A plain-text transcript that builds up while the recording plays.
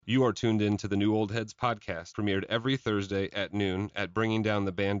You are tuned in to the New Old Heads podcast, premiered every Thursday at noon at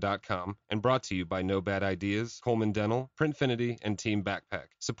bringingdowntheband.com and brought to you by No Bad Ideas, Coleman Dental, Printfinity, and Team Backpack.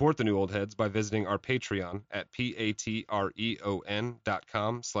 Support the New Old Heads by visiting our Patreon at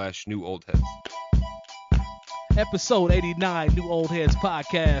patreon.com/newoldheads. Episode 89, New Old Heads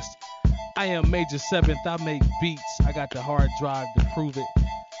podcast. I am Major 7th. I make beats. I got the hard drive to prove it.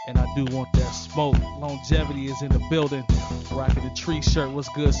 And I do want that smoke. Longevity is in the building. Rocking the tree shirt. What's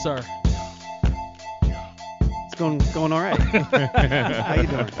good, sir? It's going all right. How you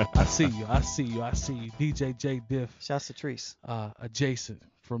doing? I see you. DJ J Diff. Shouts to Trees. Adjacent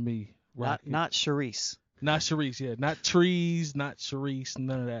for me. Not Sharice. Not Sharice, yeah. Not Trees, not Sharice,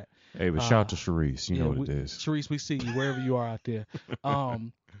 none of that. Hey, but shout out to Sharice. You know what it is. Sharice, we see you wherever you are out there.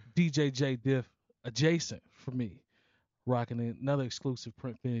 DJ J Diff, adjacent for me. Rocking another exclusive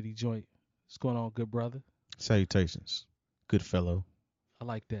Printfinity joint. What's going on, good brother? Salutations, good fellow. I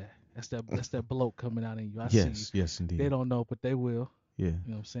like that. That's that bloke coming out in you. I yes, see you. yes, indeed. They don't know, but they will. Yeah. You know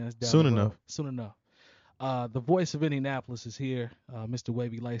what I'm saying? It's down Soon the road. enough. Soon enough. The voice of Indianapolis is here. Mr.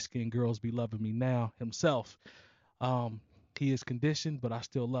 Wavy Light Skinned Girls Be Loving Me Now himself. He is conditioned, but I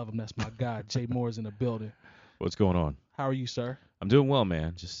still love him. That's my guy. Jay Moore's in the building. What's going on? How are you, sir? I'm doing well,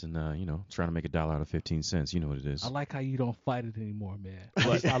 man. Just in, trying to make $1 out of 15 cents. You know what it is. I like how you don't fight it anymore, man. I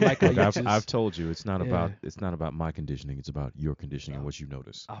like how you I've told you it's not about my conditioning. It's about your conditioning and what you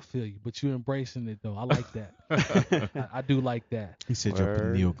notice. I feel you, but you're embracing it though. I like that. I do like that. He said your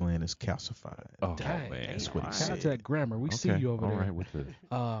pineal gland is calcified. Oh Dang, man, that's what he shout out said. to that grammar. We see you over all there. right with the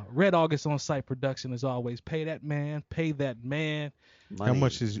Red August on site production as always. Pay that man. Pay that man. How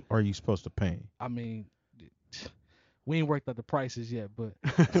much are you supposed to pay? I mean, we ain't worked out the prices yet, but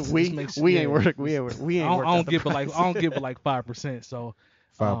we ain't worked. We ain't worked. I don't give it like 5%. So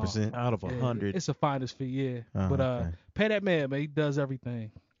 5% out of 100. It's a finder's fee, yeah. But okay. pay that man. He does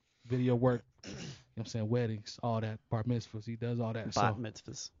everything. Video work. You know what I'm saying? Weddings, all that. Bar mitzvahs. He does all that. Bat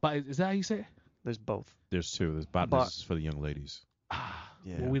mitzvahs. But is that how you say it? There's both. There's two. There's botanists for the young ladies.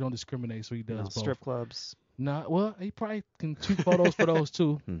 Yeah. Well, we don't discriminate, so he does both. Strip clubs. Nah, well, he probably can shoot photos for those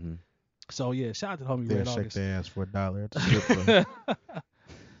too. Mm-hmm. So yeah, shout out to the homie They'll Red shake August. their ass for $1 at the strip club.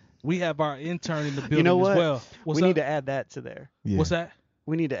 We have our intern in the building You know what? as well. We need to add that to there. Yeah. What's that?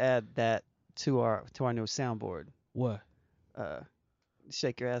 We need to add that to our new soundboard. What?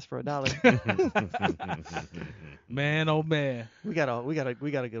 Shake your ass for $1. Man, oh man. We got a good one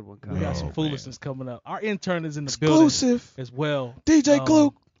We coming. got Oh, some foolishness coming up. Our intern is in the building Exclusive. as well. DJ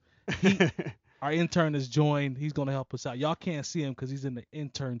Clue. Our intern has joined. He's going to help us out. Y'all can't see him because he's in the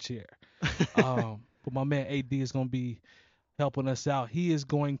intern chair. But my man AD is going to be helping us out. He is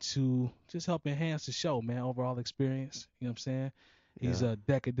going to just help enhance the show, man, overall experience. You know what I'm saying? He's a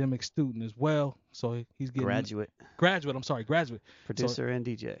academic student as well. So he's getting Graduate, So, producer, and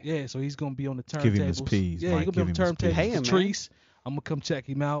DJ. yeah, so he's going to be on the turntables. Give him his P's, Yeah, Mike. he's going to be on the Give him his turntables. P's. Pay him, man. Trees. I'm going to come check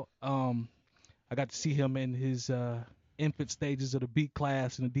him out. I got to see him in his infant stages of the beat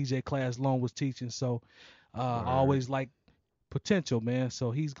class and the DJ class Lone was teaching. So I always like potential, man. So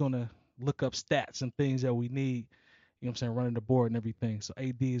he's going to look up stats and things that we need, you know what I'm saying, running the board and everything. So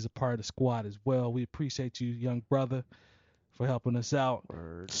AD is a part of the squad as well. We appreciate you, young brother, for helping us out.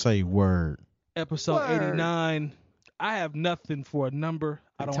 Say word. Episode 89. I have nothing for a number.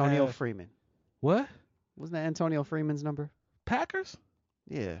 Antonio Freeman. What? Wasn't that Antonio Freeman's number? Packers?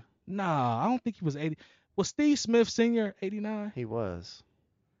 Yeah, Nah, I don't think he was 80. Was Steve Smith Sr. 89? he was.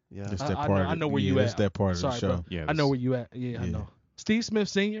 Yeah. That's I- that I part. know- I know where you That's at. that part Sorry, of the show. bro. Yeah, I know where you at. Yeah, I Yeah. know. Steve Smith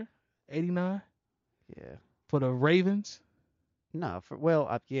Sr. 89 Yeah. for the Ravens. No,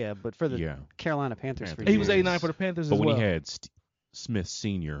 but for the Carolina Panthers. For He was years. 89 for the Panthers But as when well. he had Smith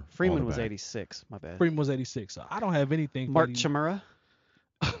Sr. Freeman was quarterback, 86. My bad. Freeman was 86. So I don't have anything. for Mark 80. Chimera.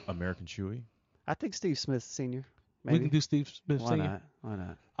 American Chewy. I think Steve Smith Sr. Maybe. We can do Steve Smith Why Sr. not? Why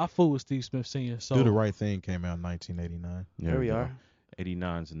not? I fool with Steve Smith Sr. So Do the Right Thing came out in 1989. There we are.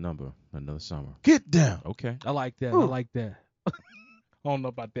 89's a number. Another summer. Get down. Okay. I like that. Ooh. I like that. I don't know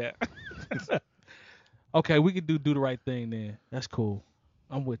about that. Okay, we can do the right thing then. That's cool.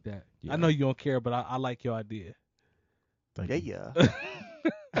 I'm with that. Yeah. I know you don't care, but I like your idea. Thank you. Yeah.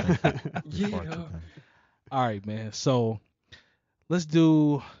 Yeah. All right, man. So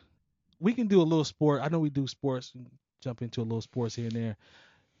we can do a little sport. I know we do sports, jump into a little sports here and there.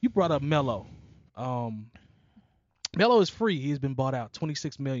 You brought up Melo. Melo is free. He's been bought out,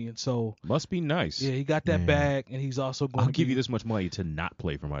 $26 million. So Must be nice. yeah, he got that Man. bag, and he's also going I'll to give you this much money to not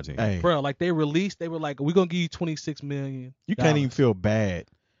play for my team. Hey, bro. Like they were like, we're gonna give you $26 million. you can't even feel bad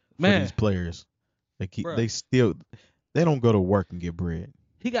for Man. these players. Bruh. They don't go to work and get bread.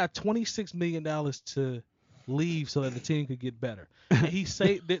 He got $26 million to leave so that the team could get better. And he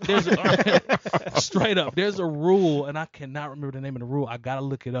say there's straight up, there's a rule, and I cannot remember the name of the rule. I gotta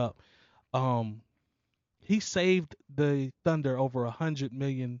look it up. He saved the Thunder over $100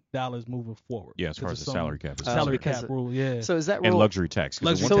 million moving forward. Yeah, as far as the salary cap is salary cap rule. Yeah. So is that rule? And luxury tax. So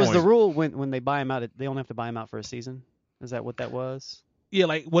is the rule when they buy him out, they only have to buy him out for a season? Is that what that was? Yeah,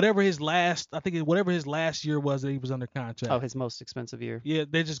 like whatever his last year was that he was under contract. Oh, his most expensive year. Yeah,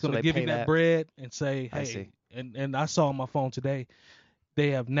 they're just going to give him that bread and say, hey, and I saw on my phone today,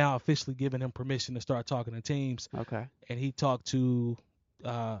 they have now officially given him permission to start talking to teams. Okay. And he talked to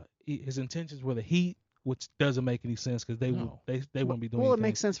his intentions were the Heat, which doesn't make any sense because they wouldn't be doing anything. Well, it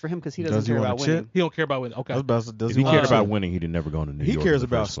makes sense for him because he doesn't care about winning. He don't care about winning. Okay. If he cared about winning, he'd have never gone to New York. He cares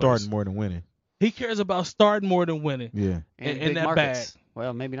about starting more than winning. He cares about starting more than winning. Yeah. And that markets. bad.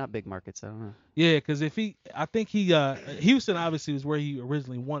 Well, maybe not big markets. I don't know. Yeah, because Houston obviously was where he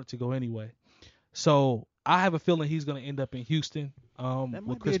originally wanted to go anyway. So I have a feeling he's going to end up in Houston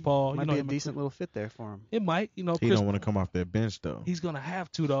with Chris Paul. Might be a decent little fit there for him. It might. He don't want to come off that bench though. He's going to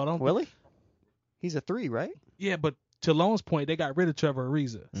have to though. Will he? He's a 3, right? Yeah, but to Lone's point, they got rid of Trevor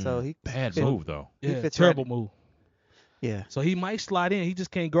Ariza. So he bad move though. Yeah, terrible move. Yeah. So he might slide in. He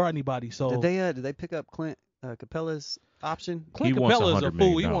just can't guard anybody. So did they pick up Clint Capella's option? Clint Capella's a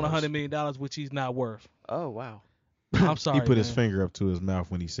fool. He won $100 million, which he's not worth. Oh wow. I'm sorry. He put his finger up to his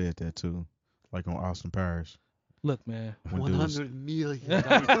mouth when he said that too, like on Austin Powers. Look, man. $100 million.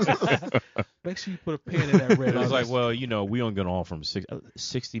 Make sure you put a pin in that red. I was like, well, we only going to offer him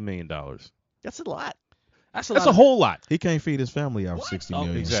 $60 million. That's a lot. That's a whole lot. He can't feed his family off $60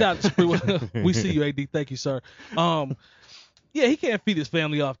 million. Exactly. Shout out to Sprewell. We see you, AD. Thank you, sir. Yeah, he can't feed his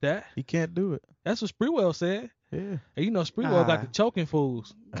family off that. He can't do it. That's what Sprewell said. Yeah. And Sprewell got the choking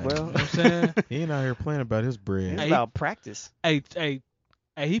fools. Well, you know what I'm saying? He ain't out here playing about his bread. It's about practice. Hey,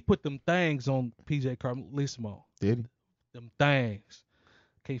 he put them things on PJ Carlesimo. Did he? Them things.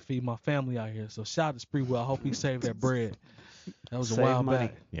 Can't feed my family out here. So shout out to Sprewell. I hope he saved that bread. That was a while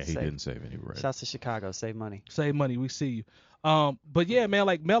back. Yeah, he didn't save any bread. Shouts to Chicago. Save money. Save money. We see you. But yeah, man,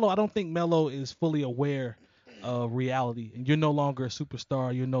 like Melo, I don't think Melo is fully aware of reality. And you're no longer a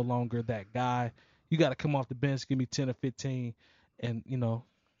superstar. You're no longer that guy. You got to come off the bench, give me 10 or 15, and,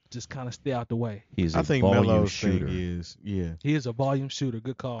 just kind of stay out the way. I think Melo's thing is, he is a volume shooter.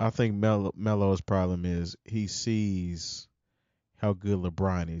 Good call. I think Melo's problem is he sees how good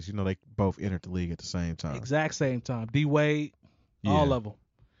LeBron is. They both entered the league at the same time. Exact same time. D-Wade, all of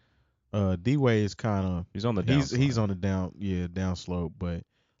them. D-Wade is kind of he's on the down. He's on the down slope, but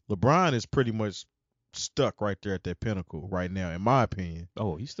LeBron is pretty much stuck right there at that pinnacle right now, in my opinion.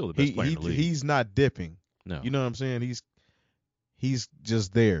 Oh, he's still the best player in the league. He's not dipping. No. You know what I'm saying? He's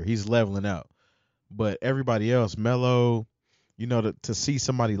just there. He's leveling out. But everybody else, Melo, to see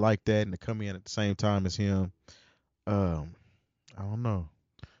somebody like that and to come in at the same time as him, I don't know.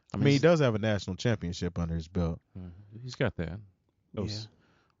 I mean, he does have a national championship under his belt. He's got that.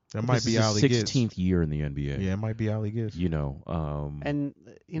 That might be all he gets. 16th year in the NBA. Yeah, it might be all he gets. And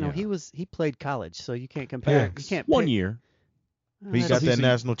he played college, so you can't compare. Yeah. You can't 1 year. He got that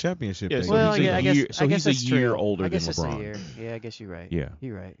national championship. Yeah, well, I guess so he's a year older than LeBron. LeBron. A year. Yeah, I guess you're right. Yeah,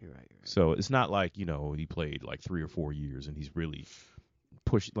 you're right. So it's not like he played like 3 or 4 years and he's really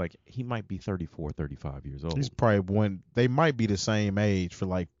pushed. Like he might be 34, 35 years old. He's probably they might be the same age for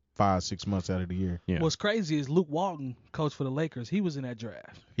like 5-6 months out of the year. Yeah. What's crazy is Luke Walton, coach for the Lakers. He was in that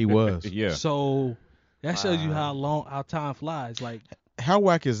draft. He was. Yeah. So that shows you how time flies. Like, how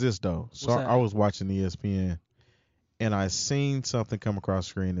whack is this though? So that? I was watching ESPN. And I seen something come across the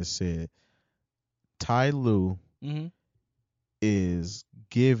screen that said Ty Lue is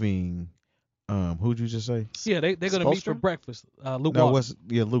giving who'd you just say? Yeah, they're gonna meet for breakfast. Luke Walton.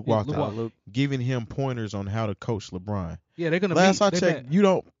 Luke Walton. Luke. Giving him pointers on how to coach LeBron. Yeah, they're gonna Last I checked,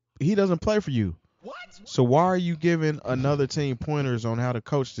 he doesn't play for you. What? So why are you giving another team pointers on how to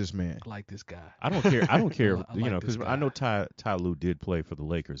coach this man? I like this guy. I don't care. I don't care. Because I know Ty Lue did play for the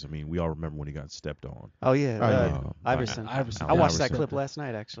Lakers. I mean, we all remember when he got stepped on. Oh yeah, Iverson. I watched that clip last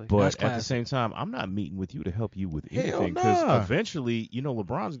night actually. But at the same time, I'm not meeting with you to help you with anything because eventually,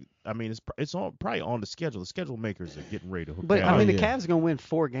 LeBron's. I mean, it's probably on the schedule. The schedule makers are getting ready to hook. But I mean, the Cavs are gonna win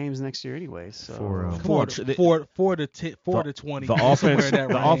 4 games next year anyway. So 4 to 20. The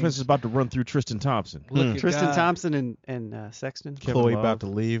offense is about to run through Tristan Thompson. Tristan Thompson and Sexton. Chloe about to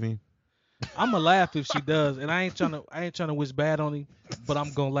leave him. I'm gonna laugh if she does, and I ain't trying to wish bad on him, but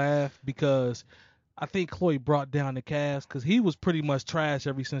I'm gonna laugh because I think Chloe brought down the Cavs because he was pretty much trash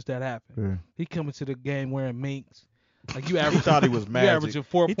ever since that happened. Yeah. He coming to the game wearing minks. Like you average. He thought he was magic. You averaging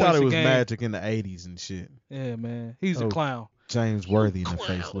 4 he points thought it was a game. magic in the 80s and shit. Yeah, man. He's a clown. James Worthy in the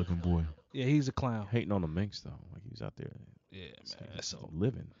face looking boy. Yeah, he's a clown. Hating on the Minx though, like he was out there. Yeah, man. So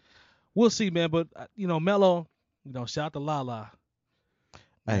living. we'll see, man. But Melo, shout out to Lala.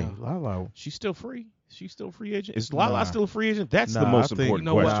 Hey, Yeah. Lala. She's still free. She's still a free agent. Is Nah. Lala still a free agent? That's the Nah, most I think,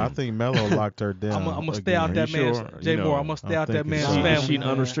 important what? question. I think Melo locked her down. I'm gonna stay again. out that Are you man's sure? Jay You Moore. know, I'm gonna stay I'm out that thinking man's so. family. Is she an man.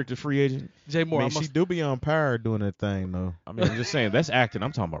 unrestricted free agent? Jay Moore. I mean, she do be on Power doing that thing though. I mean, I'm just saying that's acting.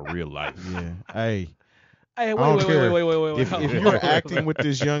 I'm talking about real life. Yeah. Hey, Hey, don't wait, care. wait. if you're acting with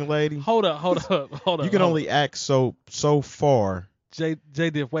this young lady, Hold up. you can only act so far. J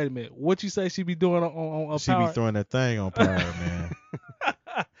Diff, wait a minute. What you say she be doing on She Power? be throwing that thing on Power, man.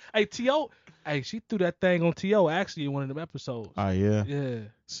 Hey, T.O. Hey, she threw that thing on T.O. actually in one of them episodes. Oh yeah. Yeah.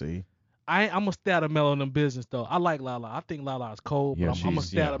 See. I'm gonna stay out of Melo in them business though. I like Lala. I think Lala is cold, Yeah, but I'm gonna she's-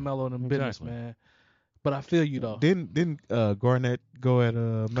 stay out yeah. of Melo in them Exactly. business, man. But I feel you though. Didn't Garnett go at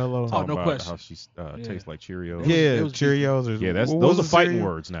Melo? Oh, Talking no about question. How she Yeah. tastes like Cheerios. Yeah, it was Cheerios. Or, Yeah, what those was are the fighting cereal?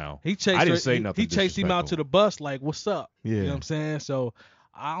 words now. He chased I didn't her, say nothing He chased him out to the bus like, "What's up?" Yeah. You know what I'm saying? So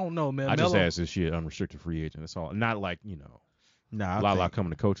I don't know, man. I just Melo, asked if she an unrestricted free agent. That's all. Not like Nah, Lala coming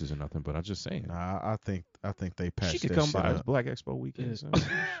to coaches or nothing, but I'm just saying. Nah, I think they patched She could that come shit by. up. It's Black Expo weekend. So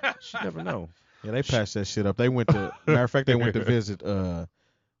she never know. Yeah, they patched that shit up. They went to matter of fact, they went to visit the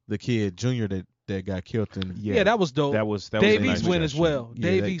kid Junior that got killed in. yeah, that was dope. That was a Davies nice win as gesture. well. Yeah,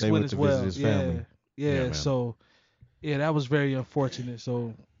 Davies they win went as to well. visit his family. Yeah. Yeah, man. So yeah, that was very unfortunate.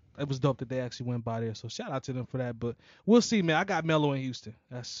 So it was dope that they actually went by there. So shout out to them for that. But we'll see, man. I got Melo in Houston.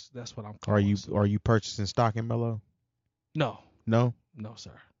 That's what I'm calling. Are you purchasing stock in Melo? No, No.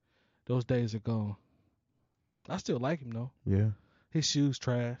 sir. Those days are gone. I still like him though. Yeah. His shoes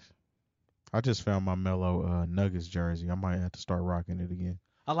trash. I just found my Melo Nuggets jersey. I might have to start rocking it again.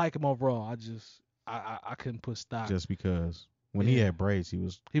 I like him overall. I couldn't put stock. Just because when he Yeah. had braids, he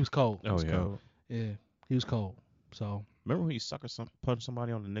was cold. Oh yeah. cold. Yeah, he was cold. So Remember when he punched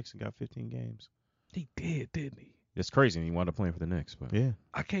somebody on the Knicks and got 15 games? he did, didn't he? It's crazy. And he wound up playing for the Knicks, but Yeah.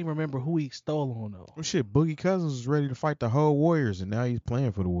 I can't remember who he stole on though. Well, shit, Boogie Cousins was ready to fight the whole Warriors, and now he's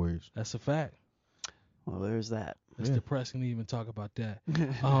playing for the Warriors. That's a fact. Well, there's that. It's Yeah. depressing to even talk about that.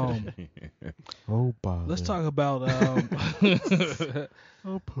 Um, Oh, bother. let's talk about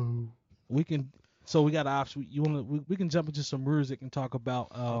Oh, poo. we can. So we got options. You want to? We can jump into some music and talk about.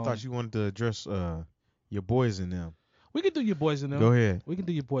 I thought you wanted to address your boys in them. We can do your boys in them. Go ahead. We can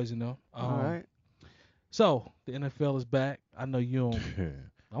do your boys in them. All right. So the NFL is back. I know you don't.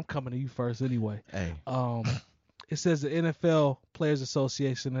 I'm coming to you first anyway. Hey. It says the NFL Players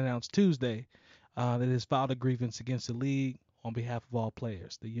Association announced Tuesday that it has filed a grievance against the league on behalf of all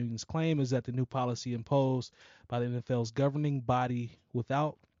players. The union's claim is that the new policy imposed by the NFL's governing body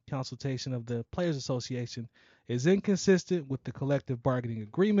without consultation of the Players Association is inconsistent with the collective bargaining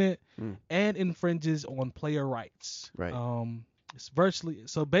agreement and infringes on player rights. Right. It's virtually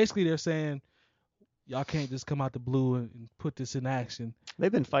so basically they're saying y'all can't just come out the blue and put this in action.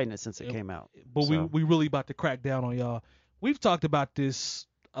 They've been fighting it since it came out. But so. we really about to crack down on y'all. We've talked about this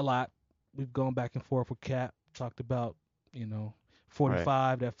a lot. We've gone back and forth with Cap. Talked about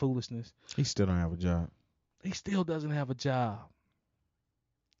 45, that foolishness. He still don't have a job. He still doesn't have a job.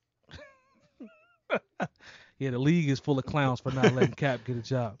 Yeah, the league is full of clowns for not letting Cap get a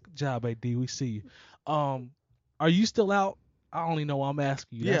job. Good job, AD. We see you. Are you still out? I only know I'm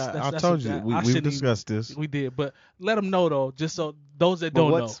asking you. I told you. We discussed this. We did, but let them know though, just so those that Well,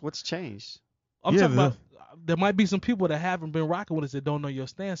 don't know. what's changed? I'm Yeah, talking about there might be some people that haven't been rocking with us that don't know your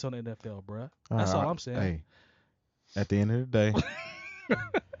stance on the NFL, bruh. That's all I'm saying. Hey, at the end of the day,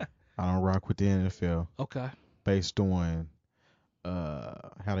 I don't rock with the NFL Okay. based on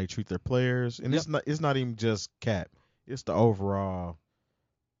how they treat their players, and Yep. it's not even just Cap. It's the overall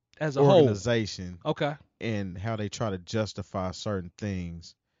As a whole. organization Okay. and how they try to justify certain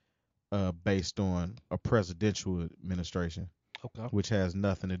things based on a presidential administration, Okay. which has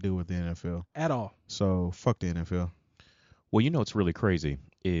nothing to do with the NFL. At all. So fuck the NFL. Well, what's really crazy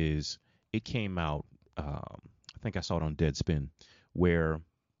is it came out. I think I saw it on Deadspin, where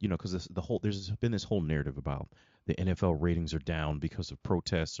because there's been this whole narrative about the NFL ratings are down because of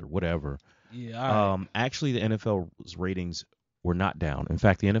protests or whatever. Yeah. All right. Actually, the NFL's ratings were not down. In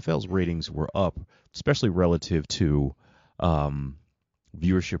fact, the NFL's ratings were up, especially relative to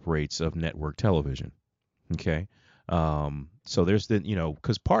viewership rates of network television. Okay. So there's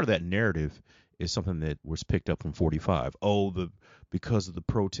because part of that narrative is something that was picked up from 45. Because of the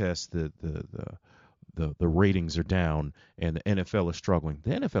protests, the ratings are down and the NFL is struggling.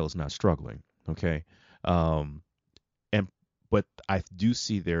 The NFL is not struggling. Okay. But I do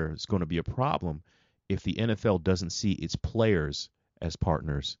see there's going to be a problem if the NFL doesn't see its players as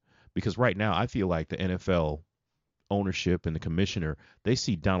partners, because right now I feel like the NFL ownership and the commissioner, they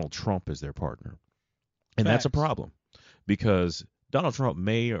see Donald Trump as their partner. And that's a Facts. problem because Donald Trump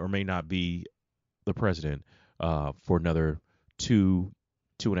may or may not be the president for another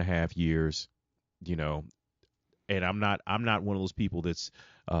 2.5 years, and I'm not one of those people that's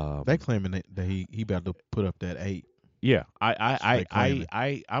They claiming that he about to put up that 8. yeah, They claiming.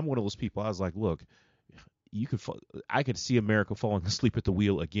 I'm one of those people. I was like, look, I could see America falling asleep at the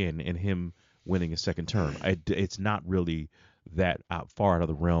wheel again and him winning a second term. It's not really that far out of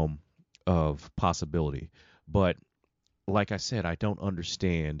the realm of possibility. But like I said, I don't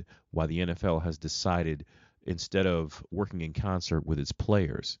understand why the NFL has decided, instead of working in concert with its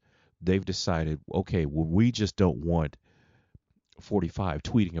players, they've decided, okay, well, we just don't want 45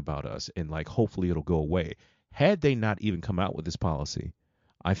 tweeting about us, and like hopefully it'll go away. Had they not even come out with this policy,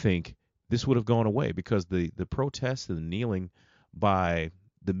 I think this would have gone away, because the protests and the kneeling by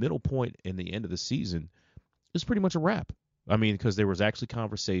the middle point and the end of the season is pretty much a wrap. I mean, because there was actually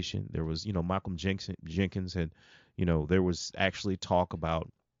conversation. There was, Malcolm Jenkins, and, there was actually talk about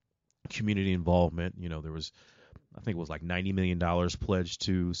community involvement. There was, I think it was like $90 million pledged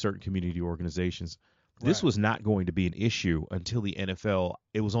to certain community organizations. This Right. was not going to be an issue until the NFL.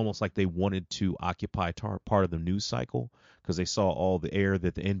 It was almost like they wanted to occupy part of the news cycle because they saw all the air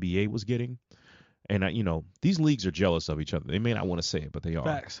that the NBA was getting. And, these leagues are jealous of each other. They may not want to say it, but they are.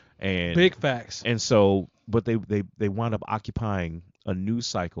 Facts. And Big facts. And so, but they wound up occupying a news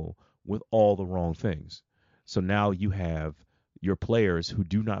cycle with all the wrong things. So now you have your players who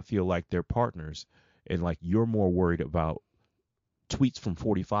do not feel like they're partners, and like you're more worried about tweets from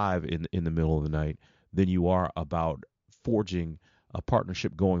 45 in the middle of the night than you are about forging a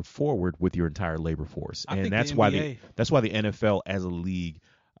partnership going forward with your entire labor force. I And think that's the why NBA that's why the NFL as a league,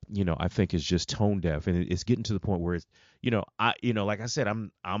 I think is just tone deaf, and it's getting to the point where it's, like I said,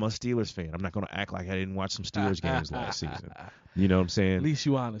 I'm a Steelers fan. I'm not going to act like I didn't watch some Steelers games last season. You know what I'm saying? At least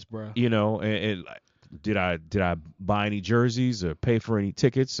you honest, bro. And like, did I buy any jerseys or pay for any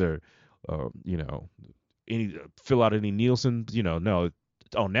tickets or any fill out any Nielsen? No.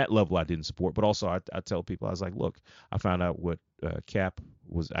 On that level, I didn't support, but also I tell people, I was like, look, I found out what Cap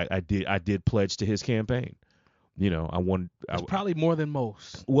was. I did pledge to his campaign. It's probably more than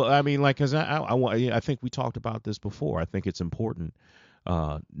most. Well, I mean, like, cause I think we talked about this before. I think it's important,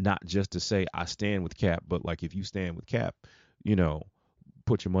 not just to say I stand with Cap, but like if you stand with Cap,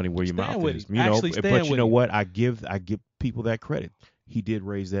 put your money where your Stand mouth with is. him. Actually But stand you with know him. what? I give people that credit. He did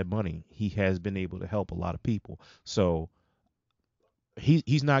raise that money. He has been able to help a lot of people. So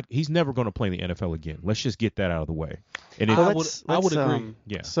he's never going to play in the NFL again. Let's just get that out of the way. And if, I would agree.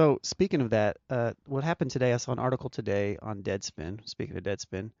 Yeah. So speaking of that, what happened today? I saw an article today on Deadspin. Speaking of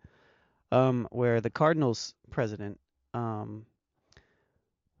Deadspin, where the Cardinals president, who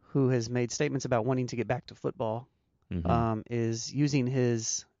has made statements about wanting to get back to football, is using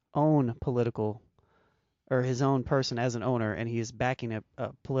his own political or his own person as an owner, and he is backing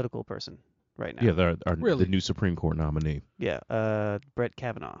a political person right now. yeah, Really? the new Supreme Court nominee. Yeah, Brett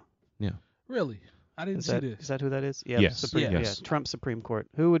Kavanaugh. Really? I didn't see this. Is that who that is? Yeah, Yes. Supreme, Yes. yeah, Trump Supreme Court,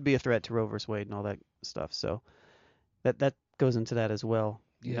 who would be a threat to Roe vs. Wade and all that stuff. So that goes into that as well.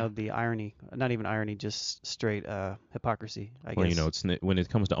 Yeah. The irony, not even irony, just straight hypocrisy, I Well, guess. when it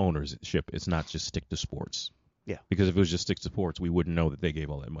comes to ownership, it's not just stick to sports. Yeah. Because if it was just stick to sports, we wouldn't know that they gave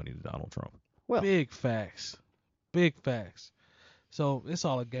all that money to Donald Trump. Well, Big facts. Big facts. So it's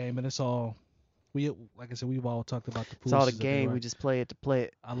all a game, and it's all like I said, we've all talked about the it's all a foolishness of it, game. right? We just play it to play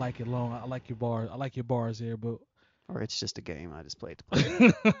it, I like it long. I like your bars. I like your bars there, but or it's just a game. I just play it to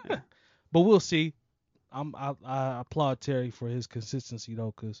play it. but we'll see. I applaud Terry for his consistency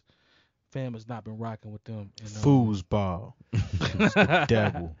though, because fam has not been rocking with them. And, Foosball.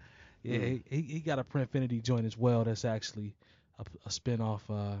 Devil. Yeah, he got a Printfinity joint as well. That's actually a spinoff.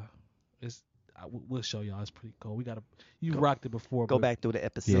 We'll show y'all. It's pretty cool. You rocked it before. Go but back through the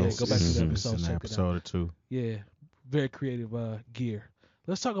episode. Yeah, go back to the Mhm. episode, It's check an it out. episode or two. Yeah, very creative gear.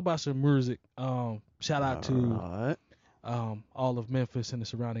 Let's talk about some music. Shout out to Alright. all of Memphis and the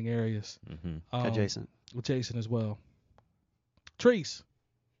surrounding areas. Adjacent. With Jason as well. Trees,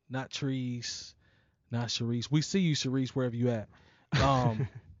 not trees, not Sharice. We see you, Sharice, wherever you at.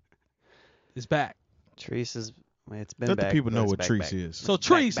 It's back. Trees is. It's been Let back. the people but know it's what back, Trees back. is. So Back,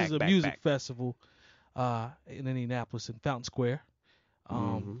 Trees back, is a back, music back. festival in Indianapolis in Fountain Square.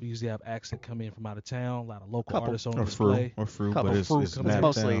 Mhm. We usually have acts that come in from out of town, a lot of local Couple. artists on Or display. fruit, Couple but it's fruit it's coming It's in. mapped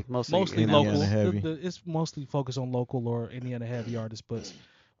mostly down. Mostly Indiana local. heavy. It's mostly focused on local or Indiana heavy artists, but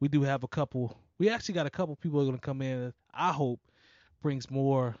we do have a couple. We actually got a couple people who are going to come in. I hope brings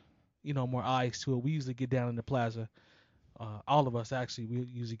more eyes to it. We usually get down in the plaza all of us actually, we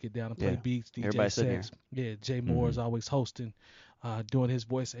usually get down and play Yeah. beats, DJ Everybody sitting sets. Yeah, Jay Moore is always hosting, doing his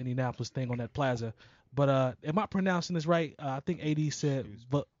Voice of Indianapolis thing on that plaza. But am I pronouncing this right? I think AD said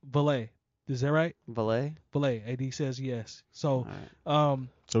Valet. Is that right? Valet. Valet. AD says yes. So, All right.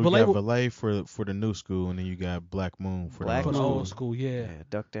 So we Valet got Valet for the new school, and then you got Black Moon for Black for the the old old school. school, yeah.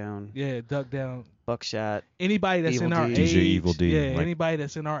 Duck Down, Duck Down. Buckshot. Anybody that's Evil in our D. age, DJ Evil D, yeah, like- anybody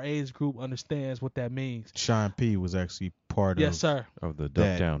that's in our age group understands what that means. Sean P was actually part Yes, of sir. Of the Duck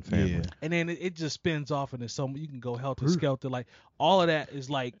that. Down family. Yeah. And then it just spins off into so you can go helter skelter. Like all of that is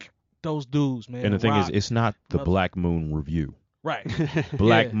like those dudes, man. And the thing is, Rock. it's not the Mother- Black Moon Review. right.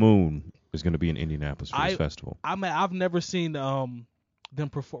 Black Yeah. Moon is going to be in Indianapolis for this festival. I've never seen them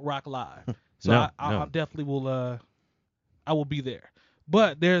perform rock live, so No, I no. definitely will. I will be there.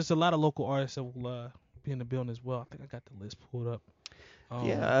 But there's a lot of local artists that will be in the building as well. I think I got the list pulled up.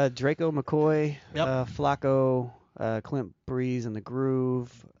 Draco McCoy, Yep. Flacco, Clint Breeze and the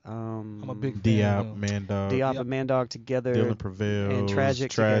Groove. I'm a big fan. Diop, Mad Dog, Diop and Mandog together. Dylan Prevail, and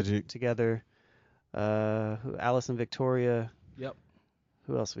Tragic Tragic. together. Allison Victoria. Yep.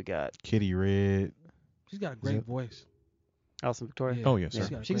 Who else we got? Kitty Red. She's got a great voice. Allison Victoria. Yeah. Oh, yes, She's sir.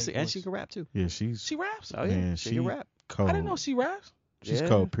 got a She can great sing, and voice. she can rap too. Yeah, she's She raps. Oh yeah, Man, she can rap. cold. I didn't know she raps. She's Yeah.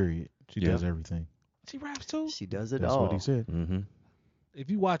 cold. Period. She Yeah. does everything. She raps too. She does it That's all. what he said. Mm-hmm. If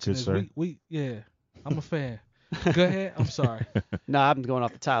you watching Good, this, sir. I'm a fan. Go ahead. I'm sorry. No, I'm going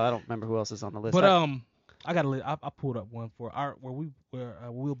off the top. I don't remember who else is on the list. But I got I pulled up one for our where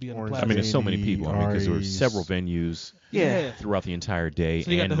we'll be in the Orange plaza. I mean, there's so many Lady, people. I mean, because there were Aries. several venues yeah. throughout the entire day So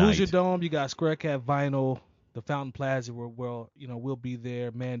you got and the night. Hoosier Dome, you got Square Cat Vinyl, the Fountain Plaza where we'll be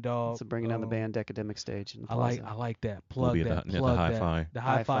there. Man Dog. So bringing down the band Academic Stage. In the I like plaza. that. We'll Plug be at that. the Plug that. Hi-Fi. The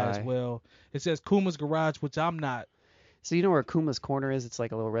Hi-Fi as Hi-Fi. well. It says Kuma's Garage, which I'm not. So you know where Kuma's Corner is? It's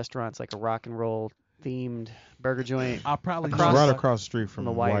like a little restaurant. It's like a rock and roll themed burger joint I'll probably It's know. right across the street from from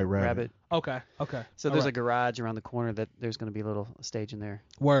the White, White Rabbit. Okay. So All there's a right. garage around the corner that there's going to be a little stage in there.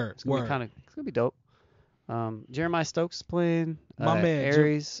 Word. It's going to be it's going to be dope. Jeremiah Stokes is playing. My man,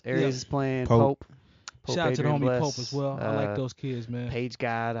 Aries is playing. Pope. Pope Shout out to the Adrian homie Bless. Pope as well. I like those kids, man. Page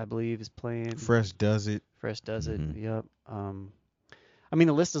God, I believe, is playing. Fresh does it. Fresh does it. Mhm. Yep. I mean,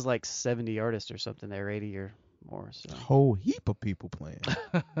 the list is like 70 artists or something there, 80 or more. So. Whole heap of people playing.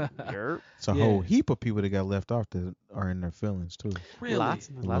 Yerp. It's a Yeah. whole heap of people that got left off that are in their feelings too. Really? Lots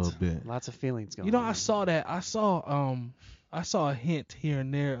little bit. Lots of feelings going You know, on. I saw that. I saw a hint here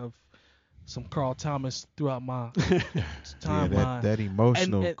and there of some Carl Thomas throughout my timeline. Yeah, that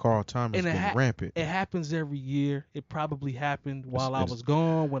emotional And- Carl Thomas and it been ha- rampant. It happens every year. It probably happened while I it's- was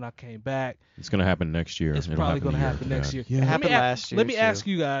gone. When I came back, It's going to happen next year. it's It'll probably going to happen next year. Yeah. It Let me happened a- last year, Let me too. ask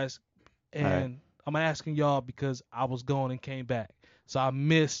you guys, and right. I'm asking y'all because I was gone and came back, so I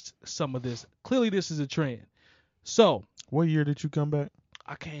missed some of this. Clearly, this is a trend. So What year did you come back?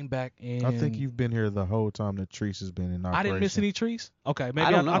 I came back and I think you've been here the whole time that Treese has been in operation. I didn't miss any trees. Okay, maybe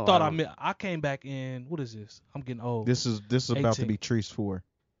I don't know. I thought I I don't- missed. I came back in. What is this? I'm getting old. This is about to 18. be Treese 4.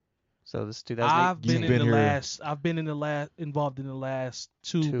 So this 2008. I've been, You've in been the here- last. I've been in the last involved in the last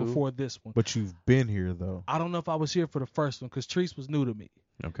two Two. before this one. But you've been here though. I don't know if I was here for the first one because Treese was new to me.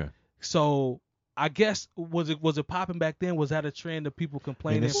 Okay. So I guess was it popping back then? Was that a trend of people I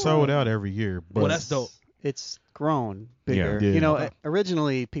complaining? mean, it's sold out every year. But Well, that's dope. It's grown bigger. Yeah. You know, Okay.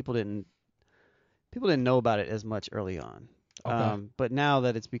 originally people didn't know about it as much early on. Okay. But now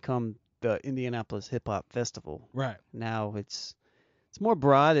that it's become the Indianapolis Hip Hop Festival, Right. now it's more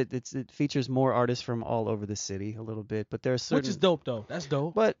broad. It features more artists from all over the city a little bit, but there's certain. Which is dope though. That's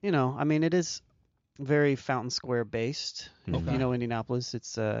dope. But you know, I mean, it is very Fountain Square based. Okay. You know, Indianapolis.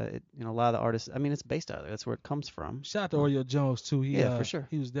 It's a lot of the artists. I mean, it's based out of there. That's where it comes from. Shout out to Oreo Jones too. He, Yeah, for sure.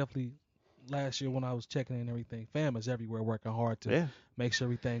 He was definitely last year when I was checking in and everything. Fam is everywhere working hard to Yeah. make sure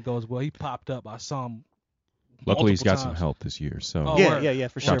everything goes well. He popped up. I saw him. Luckily, he's got multiple some times. help this year. So Oh, yeah, word. yeah,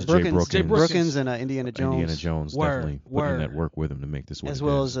 for Shout sure. out to Jay Brookins and Indiana Jones. Indiana Jones Word, definitely putting in word. that work with him to make this what as it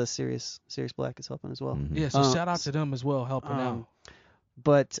well is. as Sirius Black is helping as well. Mhm. Yeah. So Uh, shout out to them as well, helping out.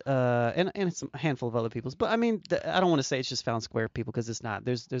 But and it's a handful of other people's. But I mean, I don't want to say it's just Fountain Square people because it's not.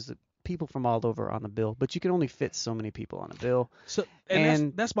 There's people from all over on the bill, but you can only fit so many people on a bill. So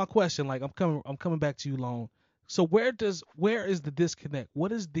and- that's my question. Like I'm coming back to you, Lone. So where is the disconnect?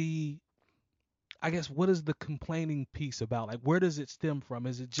 What is the complaining piece about? Like where does it stem from?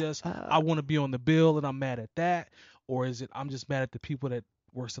 Is it just I want to be on the bill and I'm mad at that, or is it I'm just mad at the people that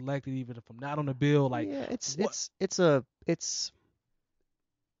were selected even if I'm not on the bill? Like yeah, it's what-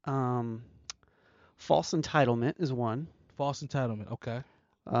 false entitlement is one. false entitlement. Okay.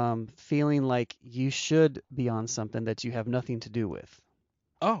 Feeling like you should be on something that you have nothing to do with.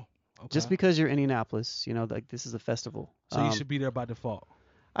 Oh. Just because you're Indianapolis, like this is a festival. So you should be there by default.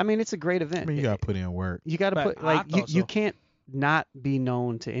 I mean, it's a great event. I mean, you gotta put in work. You got to put I thought you so. can't not be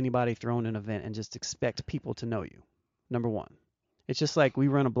known to anybody throwing an event and just expect people to know you. Number one, it's just like we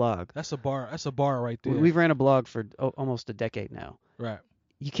run a blog. That's a bar. That's a bar right there. We've ran a blog for almost a decade now. Right.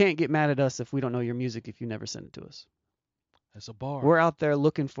 You can't get mad at us if we don't know your music if you never send it to us. That's a bar. We're out there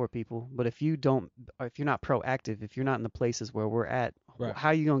looking for people, but if you're not proactive, if you're not in the places where we're at, Right. how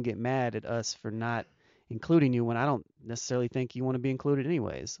are you gonna get mad at us for not including you when I don't necessarily think you want to be included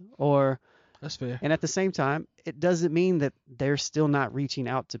anyways? Or That's fair. and at the same time, it doesn't mean that they're still not reaching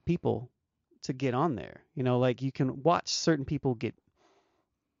out to people to get on there. Like you can watch certain people get.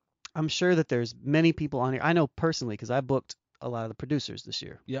 I'm sure that there's many people on here. I know personally because I booked a lot of the producers this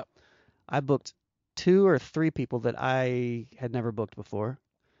year. Yep. I booked 2 or 3 people that I had never booked before.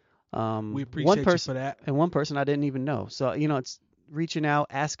 We appreciate one you person, for that. and one person I didn't even know. So it's reaching out,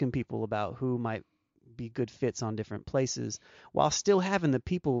 asking people about who might be good fits on different places, while still having the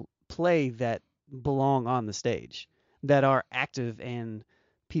people play that belong on the stage, that are active and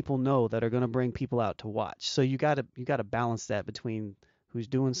people know that are going to bring people out to watch. So you got to balance that between who's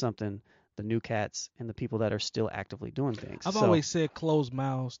doing something, the new cats, and the people that are still actively doing things. I've always said closed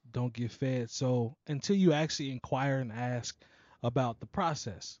mouths don't get fed. So until you actually inquire and ask about the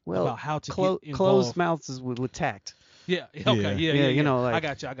process, about how to get involved. Closed mouths is with tact. Yeah. Okay. Yeah. Like, I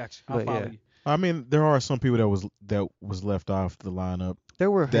got you. I'll follow you. I mean, there are some people that was left off the lineup There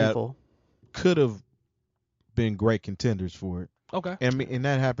were a handful. could have been great contenders for it. Okay. And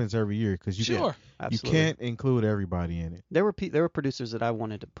that happens every year because you Absolutely. can't include everybody in it. There were producers that I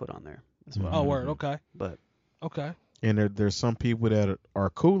wanted to put on there as well. Oh, word. Okay. But Okay. And there's some people that are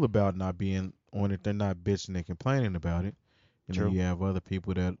cool about not being on it. They're not bitching and complaining about it. And True. then you have other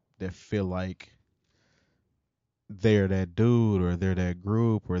people that feel like they're that dude or they're that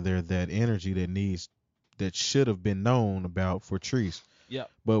group or they're that energy that should have been known about for Treese. Yep.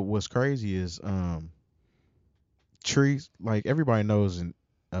 But what's crazy is Treese, like everybody knows in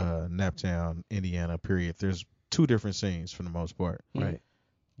Naptown, Indiana, period, there's 2 different scenes for the most part. Right.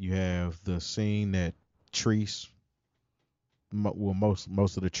 You have the scene that Treese, most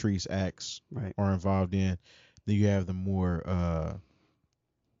of the Treese acts Right. are involved in. Then you have the more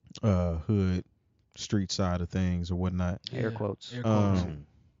hood, street side of things or whatnot. Air quotes. Air quotes.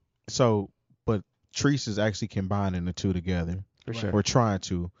 So, but Treese is actually combining the 2 together. For Right. sure. We're trying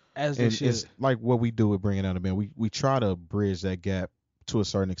to. As they And should. it's like what we do with Bringing Down the Band. We try to bridge that gap to a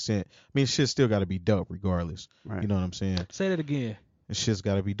certain extent. I mean, shit's still got to be dope regardless. Right. You know what I'm saying? Say that again. And shit's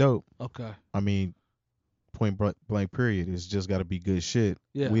got to be dope. Okay. I mean, point blank period. It's just got to be good shit.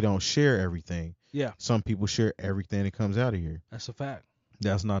 Yeah. We don't share everything. Yeah. Some people share everything that comes out of here. That's a fact.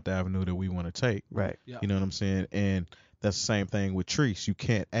 That's not the avenue that we want to take. Right. Yeah. You know what I'm saying? And that's the same thing with Treese. You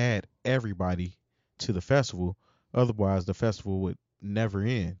can't add everybody to the festival. Otherwise, the festival would never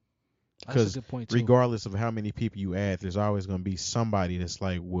end. That's Because a good point too. regardless of how many people you add, there's always going to be somebody that's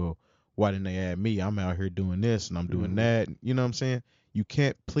like, well, why didn't they add me? I'm out here doing this and I'm doing that. You know what I'm saying? You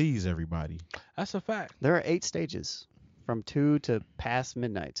can't please everybody. That's a fact. There are 8 stages, from 2 to past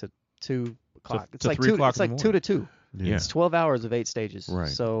midnight to 2 o'clock. It's to like 3 2. o'clock It's in like the 2 to 2. Yeah. It's 12 hours of 8 stages. Right.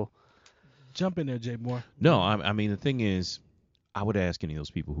 So Jump in there, Jay Moore. No, I mean the thing is, I would ask any of those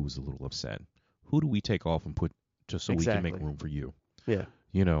people who's a little upset, who do we take off and put just so we can make Exactly. room for you? yeah.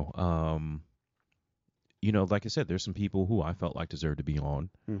 Like I said, there's some people who I felt like deserve to be on,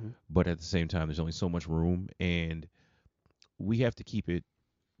 but at the same time, there's only so much room, and we have to keep it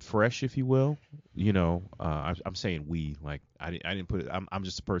fresh, if you will. I'm saying we, like I didn't put it. I'm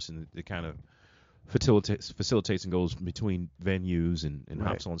just a person that kind of facilitates and goes between venues and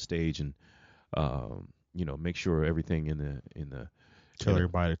hops on stage and make sure everything in the Tell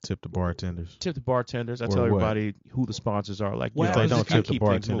everybody to tip the bartenders. tip the bartenders. I Or tell what? everybody who the sponsors are. Like, What If they happens don't if tip the keep things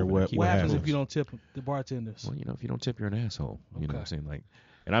bartender, moving. I what keep What things happens happens? if you don't tip the bartenders? Well, if you don't tip, you're an asshole. You know what I'm Okay. saying? Like,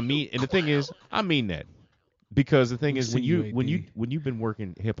 and the thing is, I mean that, because the thing We is, when see you you, AD. when you've been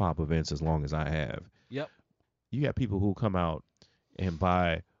working hip hop events as long as I have, Yep. you got people who come out and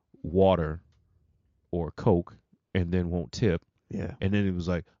buy water or Coke and then won't tip, Yeah. and then it was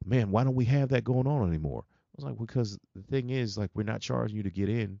like, man, why don't we have that going on anymore? I was like, because the thing is, like, we're not charging you to get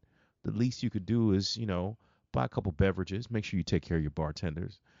in. The least you could do is, buy a couple beverages, make sure you take care of your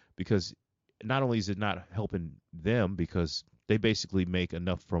bartenders, because not only is it not helping them, because they basically make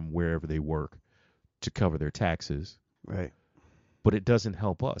enough from wherever they work to cover their taxes, Right. but it doesn't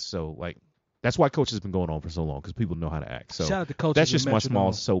help us. So, like, that's why Coach has been going on for so long, because people know how to act. So Shout out to coaches. that's just and my small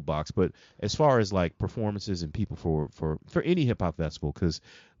metronome. soapbox. But as far as like performances and people for any hip hop festival, because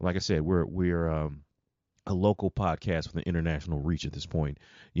like I said, we're a local podcast with an international reach at this point.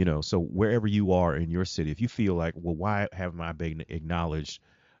 So wherever you are in your city, if you feel like, well, why haven't I been acknowledged?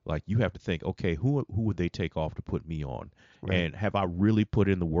 Like, you have to think, okay, who would they take off to put me on? Right. And have I really put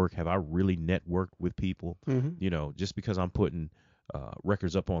in the work? Have I really networked with people? Mm-hmm. Just because I'm putting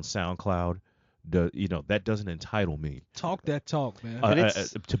records up on SoundCloud, that doesn't entitle me Talk that talk, man.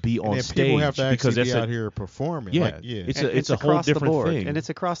 to be And on then stage, people have to because actually that's be out here performing. yeah, Like, yeah. it's a whole across the different board, thing. and it's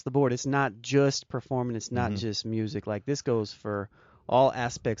across the board. It's not just performing. It's not Mhm. just music. Like, this goes for all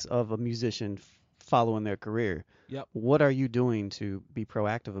aspects of a musician following their career. Yep. What are you doing to be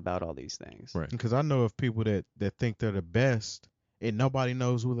proactive about all these things? Right. Because I know of people that think they're the best and nobody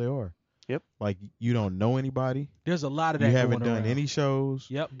knows who they are. Yep. Like, you don't know anybody. There's a lot of that You haven't going done around. any shows.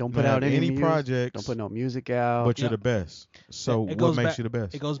 Yep. Don't You put don't out have any music, projects. Don't put no music out. But you're Yep. the best. So It what goes makes back- you the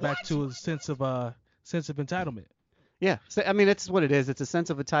best? It goes back to a sense of entitlement. Yeah, so, I mean, that's what it is. It's a sense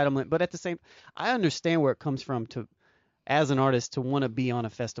of entitlement, but at the same, I understand where it comes from as an artist, to want to be on a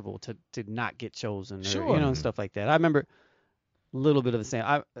festival, to not get chosen, or, Sure. and stuff like that. I remember a little bit of the same.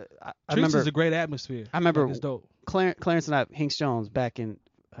 I Treats remember is a great atmosphere. I remember Like, it's dope. Clarence and I, Hinks Jones, back in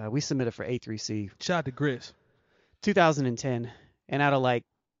we submitted for A3C Shout out to Gris. 2010, and out of like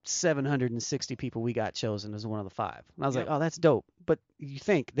 760 people, we got chosen as one of the 5. And I was Yep. like, oh, that's dope. But you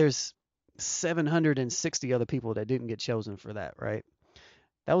think there's 760 other people that didn't get chosen for that, right?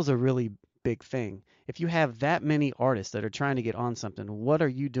 That was a really big thing. If you have that many artists that are trying to get on something, what are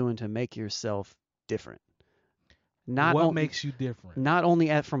you doing to make yourself different? What makes you different? Not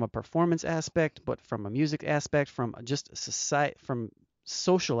only from a performance aspect, but from a music aspect, from just society, from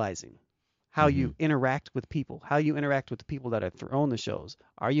socializing, how you interact with people, how you interact with the people that are throwing the shows.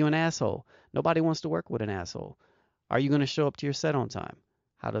 Are you an asshole? Nobody wants to work with an asshole. Are you going to show up to your set on time?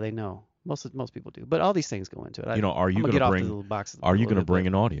 How do they know? Most people do, but all these things go into it. Are you I'm going get to off bring? the little boxes Are you a going to little bring bit.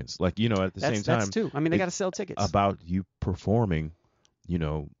 an audience? Like, at the same time, That's too. I mean, they it- got to sell tickets. about you performing, there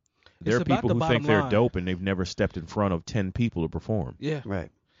It's are about people the who bottom think they're line. dope and they've never stepped in front of 10 people to perform. Yeah. Right.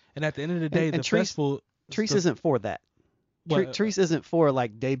 And at the end of the day, And the Treese- festival. Treese isn't for that. What- Treese isn't for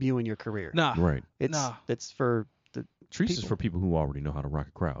like debuting your career. Nah. Right. It's for the Treese is people. for people who already know how to rock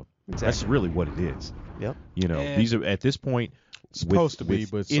a crowd. Exactly. That's really what it is. Yep. And- These are at this point. Supposed to be,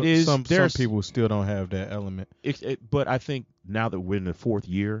 but it is. some There's people still don't have that element. But I think now that we're in the 4th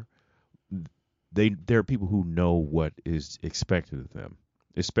year, there are people who know what is expected of them,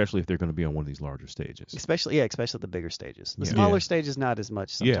 especially if they're going to be on one of these larger stages. Especially the bigger stages. The Yeah. smaller Yeah. stages, not as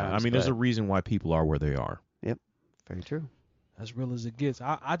much sometimes. Yeah, I mean, there's a but reason why people are where they are. very true. As real as it gets.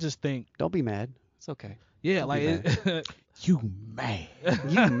 I just think, Don't be mad. It's okay. yeah, Don't like be You mad?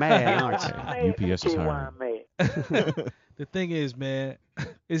 You mad, aren't you? UPS is hiring. the thing is, man,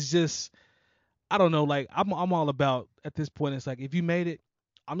 it's just, I don't know. Like, I'm all about, at this point, it's like, if you made it,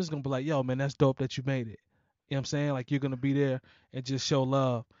 I'm just gonna be like, yo, man, that's dope that you made it. You know what I'm saying? Like, you're gonna be there and just show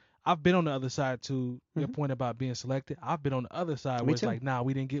love. I've been on the other side to your point about being selected. I've been on the other side Me where it's too. like, nah,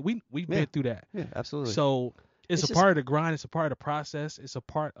 we've been Yeah. through that. Yeah, absolutely. So it's It's a just- part of the grind. It's a part of the process. It's a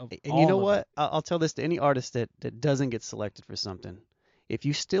part of. And all you know of what? it. I'll tell this to any artist that doesn't get selected for something. If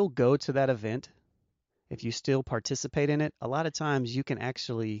you still go to that event, if you still participate in it, a lot of times you can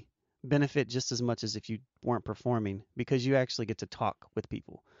actually benefit just as much as if you weren't performing, because you actually get to talk with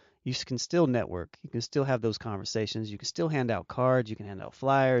people. You can still network. You can still have those conversations. You can still hand out cards. You can hand out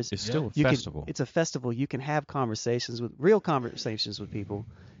flyers. It's still a You can- festival. It's a festival. You can have real conversations with people,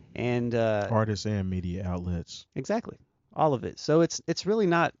 and Artists and media outlets. exactly all of it. So it's really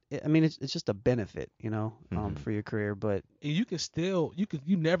not. I mean, it's just a benefit, Mhm. for your career. But And you can still,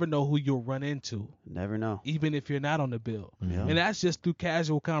 you never know who you'll run into, never know. even if you're not on the bill. Yeah. And that's just through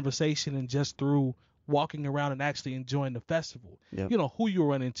casual conversation and just through walking around and actually enjoying the festival. Yep. You know, who you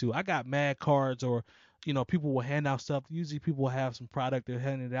run into. I got mad cards, or, people will hand out stuff. Usually people will have some product they're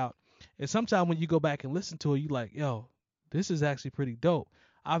handing it out. And sometimes when you go back and listen to it, you like, yo, this is actually pretty dope.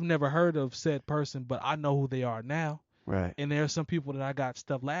 I've never heard of said person, but I know who they are now. Right. And there are some people that I got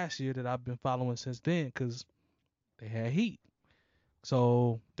stuff last year that I've been following since then because they had heat.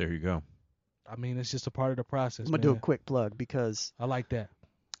 So, There you go. I mean, it's just a part of the process. I'm gonna do a man. quick plug because I like that.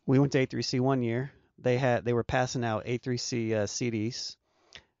 we went to A3C one year. They were passing out A3C CDs,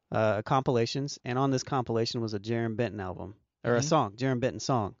 compilations, and on this compilation was a Jerem Benton album or a Mhm. song, Jerem Benton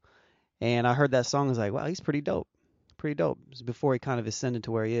song. And I heard that song, I was like, wow, he's pretty dope. Pretty dope. It was before he kind of ascended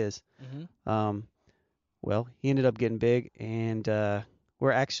to where he is. Well, he ended up getting big, and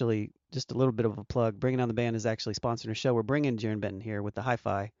we're actually, just a little bit of a plug, Bringing Down the Band is actually sponsoring a show. We're bringing Jerem Benton here with the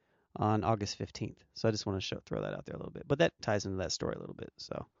Hi-Fi on August 15th. So I just want to throw that out there a little bit. But that ties into that story a little bit.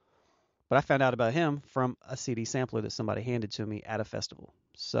 So But I found out about him from a CD sampler that somebody handed to me at a festival.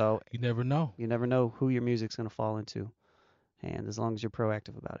 So You never know. you never know who your music's going to fall into, and as long as you're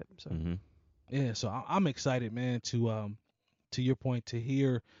proactive about it. So Mm-hmm. Yeah, so I'm excited, man, to your point, to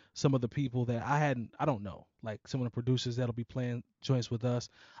hear some of the people that I don't know, like some of the producers that'll be playing joints with us.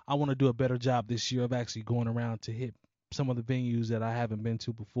 I want to do a better job this year of actually going around to hit some of the venues that I haven't been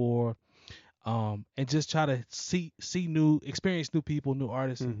to before, and just try to experience new people, new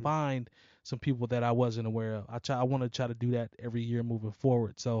artists, and find some people that I wasn't aware of. I want to try to do that every year moving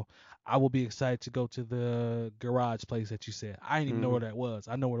forward. So I will be excited to go to the garage place that you said. I didn't even know where that was.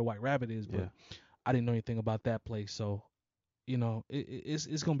 I know where the White Rabbit is, but I didn't know anything about that place. So,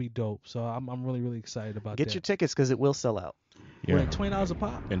 it's gonna be dope. So I'm really, really excited about that. get your tickets because it will sell out. We're Yeah. at $20 a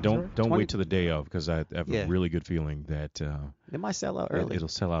pop. And don't 20 wait till the day of, because I have a really good feeling that It might sell out early. it'll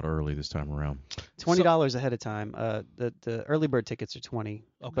sell out early this time around. $20 ahead of time. The early bird tickets are $20,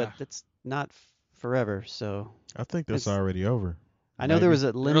 Okay. but that's not forever. So I think that's It's- already over. I know there was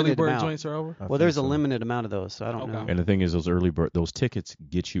a The early limited bird amount. joints are over. I Well, think there's a so. limited amount of those, so I don't Okay. know. And the thing is, those tickets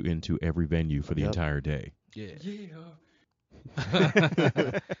get you into every venue for the Yep. entire day. Yeah.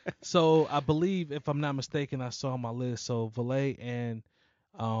 So I believe, if I'm not mistaken, I saw on my list. So Valet and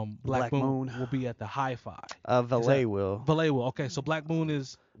Black Moon will be at the Hi-Fi. Valet will. Valet will. Okay, so Black Moon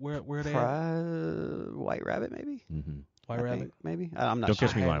is where they at? White Rabbit, maybe? Mm-hmm. White I Rabbit. think, maybe? I'm not Don't sure.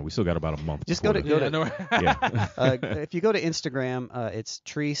 catch me lying. We still got about a month. Just before go to- the- Yeah, I know, right? Yeah. If you go to Instagram, it's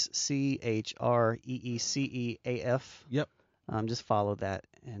Treese, CHREECEAF. Yep. Just follow that,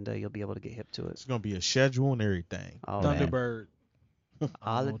 and you'll be able to get hip to it. It's gonna be a schedule and everything. All that. Thunderbird. I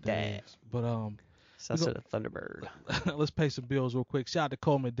All don't know of what that that. is. But Such a Thunderbird. let's pay some bills real quick. Shout out to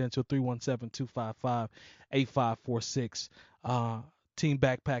Coleman Dental, 317-255-8546. Team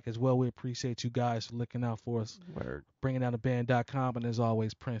Backpack as well. We appreciate you guys for looking out for us. Word. BringingDownTheBand.com, and as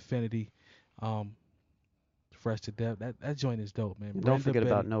always, Printfinity. Fresh to death. That joint is dope, man. And don't Brenda forget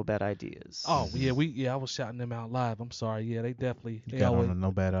Betty. about No Bad Ideas. Oh yeah, I was shouting them out live. I'm sorry. Yeah, they definitely. You They got always. on a No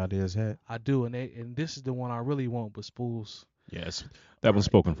Bad Ideas hat. I do, and this is the one I really want. But Spools. Yes. That was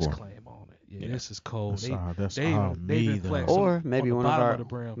spoken for. Claim on it. Yeah, Yeah. this is cold. That's they all even me though. flexed Or maybe on the one of bottom our of the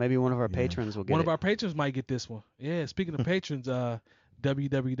brim. maybe one of our Yeah. patrons will get One it. of our patrons might get this one. Yeah, speaking of patrons,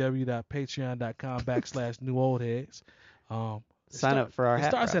 www.patreon.com/newoldheads. Sign up for our It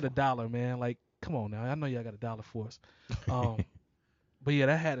hat starts at raffle. $1, man. Like, come on now. I know y'all got $1 for us. But yeah,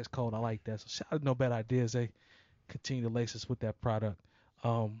 that hat is cold. I like that. So shout out to No Bad Ideas. They continue to lace us with that product.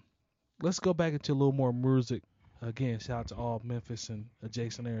 Let's go back into a little more music. Again, shout out to all Memphis and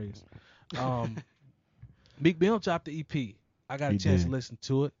adjacent areas. Meek Mill dropped the EP. I got a He chance did. to listen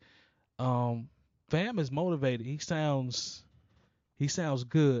to it. Fam is motivated. He sounds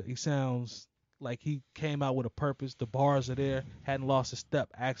good. He sounds like he came out with a purpose. The bars are there. Hadn't lost a step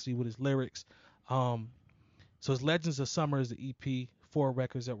actually with his lyrics. So his Legends of Summer is the EP. 4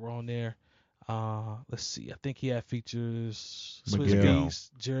 records that were on there. Let's see. I think he had features Swiss Miguel. Beats,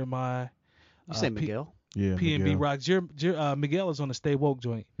 Jeremiah. You say P- Miguel? Yeah, P&B Miguel. Rock. Miguel is on the Stay Woke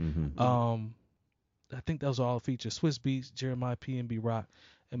joint. Mm-hmm. I think those are all features. Swiss Beats, Jeremiah, P&B Rock,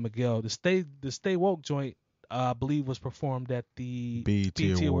 and Miguel. The Stay Woke joint, I believe, was performed at the BET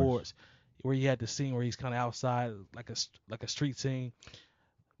Awards. where you had the scene where he's kind of outside, like a street scene.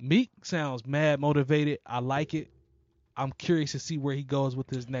 Meek sounds mad motivated. I like it. I'm curious to see where he goes with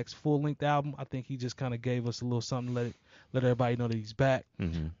his next full-length album. I think he just kind of gave us a little something to let everybody know that he's back.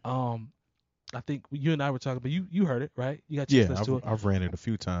 Mm-hmm. I think you and I were talking, but you heard it, right? You got a chance Yeah, to listen to it. I've ran it a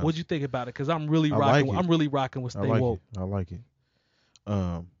few times. What'd you think about it? Because I'm really I rocking. like it. I'm really rocking with I Stay like Woke. it. I like it.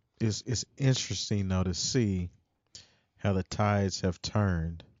 It's interesting though to see how the tides have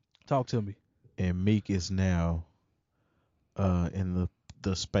turned, Talk to me. and Meek is now in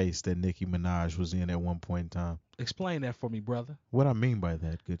the space that Nicki Minaj was in at one point in time. Explain that for me, brother. What I mean by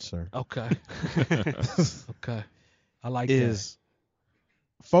that, good sir, Okay. Okay. I like is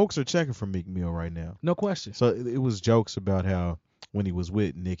folks are checking for Meek Mill right now. that. No question. So it was jokes about how when he was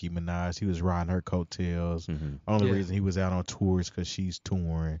with Nicki Minaj, he was riding her coattails. Mm-hmm. Only Yeah. reason he was out on tours because she's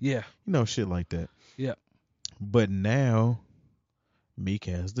touring. Yeah. Shit like that. Yeah. But now, Meek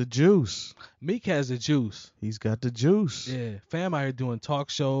has the juice. Meek has the juice. He's got the juice. Yeah. Fam out here doing talk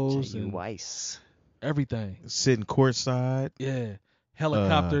shows J.U. and Weiss. everything. Sitting courtside, Yeah.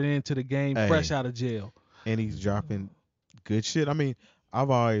 Helicoptered into the game, hey. fresh out of jail. and he's dropping good shit. I mean, I've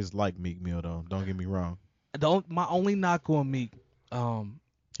always liked Meek Mill, though. Don't get me wrong. My only knock on Meek,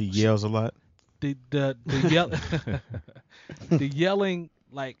 He yells a lot. the yell, the yelling,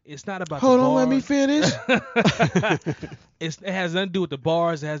 like it's not about. Hold the on, let me bars. finish. It has nothing to do with the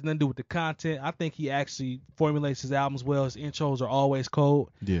bars. It has nothing to do with the content. I think he actually formulates his albums well. His intros are always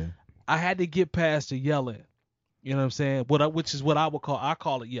cold. Yeah. I had to get past the yelling. You know what I'm saying? Which is what I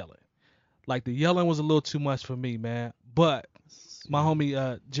call it yelling. Like the yelling was a little too much for me, man. But my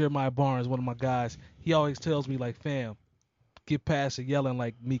homie Jeremiah Barnes, one of my guys, he always tells me like, fam, get past the yelling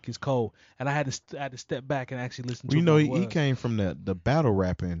like Meek is cold. And I had to step back and actually listen to. You know, he came from the battle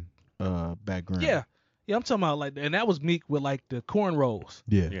rapping background. Yeah, I'm talking about like, and that was Meek with like the cornrows.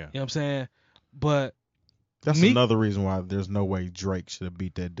 Yeah. You know what I'm saying? But That's Meek, another reason why there's no way Drake should have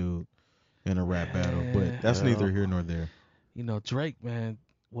beat that dude in a rap battle. But that's neither here nor there. You know, Drake, man.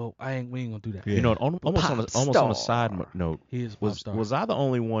 Well, we ain't gonna do that. Yeah. You know, almost on a side note, He is a pop star. was I the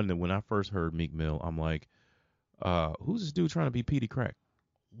only one that when I first heard Meek Mill, I'm like, who's this dude trying to be Petey Crack?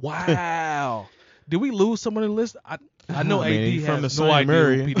 Wow. Did we lose someone in the list? I know Man, AD he from has the no same idea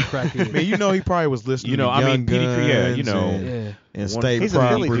area. who Petey Crack is. I mean, you know, he probably was listening. You know, to I mean, Young Petey Crack, yeah, you Guns know, Yeah. and State He's a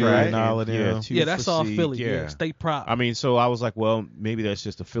Philly Property dude, right? and all of them. Yeah, that's all Philly. Yeah. State prop. I mean, so I was like, well, maybe that's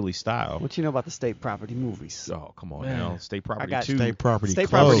just a Philly style. What you know about the state property movies? Oh, come on Man. now. State Property got 2 State Property. State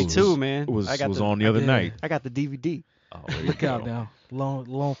closed. Property 2, man. was I got on the other Yeah. night. I got the DVD. Oh, there you Look out go. now.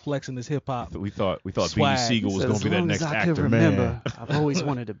 Long flexing this hip hop. We thought Swag. Beanie Siegel was So going as to be that long next as I actor. could remember, I've always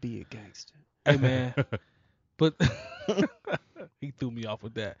wanted to be a gangster. Hey man. But he threw me off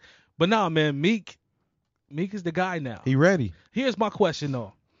with that. But nah, man, Meek is the guy now. He ready. Here's my question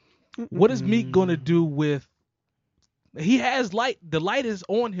though. What is Meek gonna do with? He has light. The light is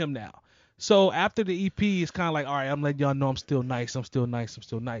on him now. So after the EP, it's kind of like, all right, I'm letting y'all know I'm still nice. I'm still nice. I'm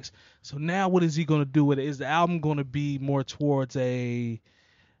still nice. So now, what is he gonna do with it? Is the album gonna be more towards a,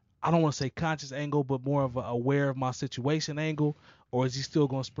 I don't want to say conscious angle, but more of a aware of my situation angle, or is he still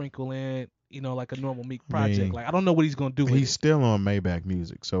gonna sprinkle in, you know, like a normal Meek project? Like I don't know what he's gonna do with He's it. still on Maybach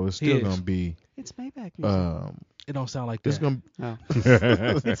Music, so it's He still is. gonna be. It's Maybach music. It don't sound like It's that. gonna. No.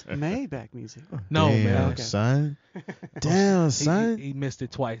 It's Maybach music. No, Damn, man. Okay. son. Damn, son. He missed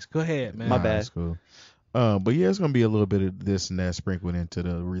it twice. Go ahead, man. My Nah, bad. That's cool. But yeah, it's gonna be a little bit of this and that sprinkled into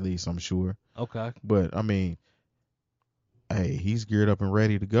the release, I'm sure. Okay. But I mean, hey, he's geared up and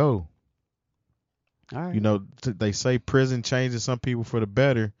ready to go. All right. You know, they say prison changes some people for the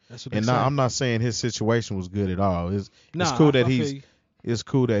better, That's what and they say. I'm not saying his situation was good at all. It's Nah, cool I that feel you. it's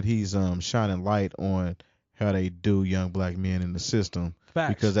cool that he's shining light on how they do young black men in the system,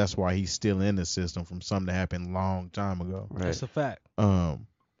 Facts. because that's why he's still in the system from something that happened a long time ago. Right. That's a fact.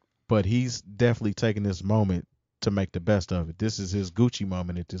 But he's definitely taking this moment to make the best of it. This is his Gucci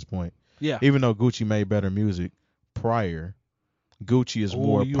moment at this point. Yeah. Even though Gucci made better music prior, Gucci is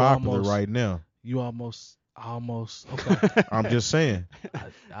more you popular almost- right now. You almost. Okay. I'm just saying.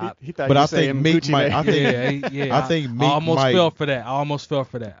 He thought But you I were saying think Meek Gucci might. Mane. I think. yeah. I think Meek I almost might. fell for that. I almost fell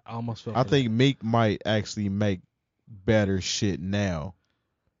for that. I think Meek might actually make better shit now.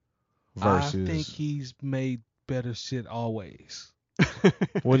 Versus. I think he's made better shit always.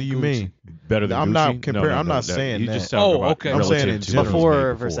 What do you Gucci. mean? Better than I'm Gucci? not comparing- No, I'm not saying you that. just talking Oh, about okay. I'm saying relative in to general. what was Before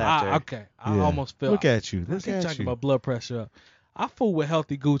made versus before. after. Okay. I Yeah. almost fell. Look at you. I Look keep at talking you. about blood pressure up. I fool with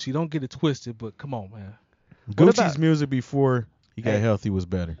healthy Gucci. Don't get it twisted, but come on, man. Gucci's about- music before he got Hey. healthy was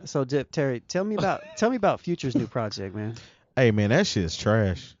better. So Dip, Terry, tell me about Future's new project, man. Hey man, that shit's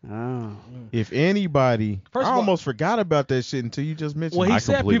trash. Oh. If anybody, First I of all- almost forgot about that shit until you just mentioned Well, it. he I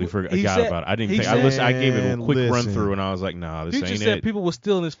said completely people- forgot he said- about it. I didn't he think. said- I gave it a quick run Listen. through, and I was like, nah, this Future ain't said it. people were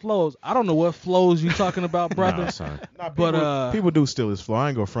stealing his flows. I don't know what flows you talking about, brother. Nah, son. But people do steal his flow. I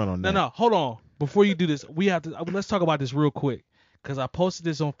ain't gonna front on that. No, hold on. Before you do this, we have to let's talk about this real quick because I posted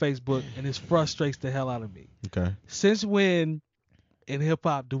this on Facebook and this frustrates the hell out of me. Okay. Since when in hip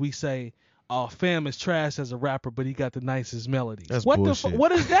hop do we say, "Oh, Fam is trash as a rapper, but he got the nicest melodies"? That's what bullshit.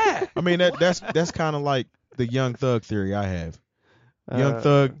 What is that? I mean that's kind of like the Young Thug theory I have. Young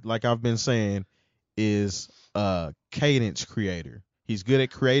Thug, like I've been saying, is a cadence creator. He's good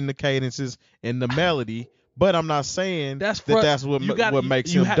at creating the cadences and the melody, but I'm not saying that's what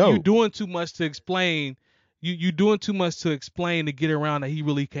makes him dope. You're doing too much to explain. You doing too much to explain to get around that he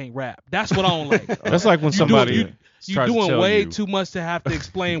really can't rap. That's what I don't like. That's like when somebody You tries to doing tell way you, too much to have to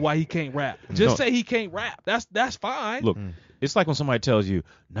explain why he can't rap. Just No. say he can't rap. That's fine. Look, it's like when somebody tells you,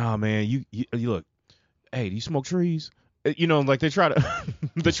 "Nah, man, you look, hey, do you smoke trees?" You know, like they try to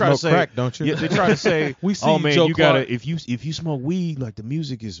Smoke say, crack, don't you? Yeah, they try to say, We see "Oh you, man, Joe you gotta Clark. if you smoke weed, like the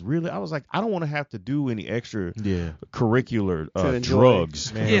music is really." I was like, I don't want to have to do any extra Yeah. curricular To enjoy.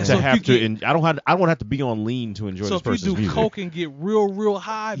 drugs Man. Yeah, to so if have you to. get- And I don't have to be on lean to enjoy So this if you person's do music. coke and get real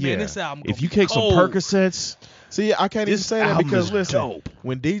high, man, Yeah. this album. If gonna you be take some cold. Percocets, See, I can't even this say that album because is listen, dope.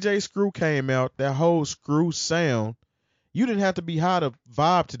 when DJ Screw came out, that whole Screw sound, you didn't have to be high to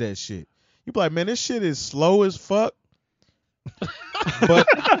vibe to that shit. You be like, man, this shit is slow as fuck, but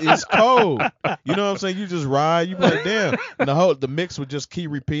it's cold. You know what I'm saying? You just ride. You be like, damn. And the mix would just keep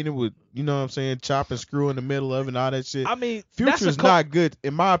repeating with, you know what I'm saying, chop and screw in the middle of it and all that shit. I mean, Future's not good.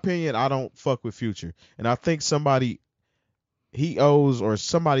 In my opinion, I don't fuck with Future. And I think somebody's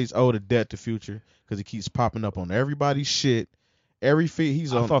owed a debt to Future because he keeps popping up on everybody's shit. I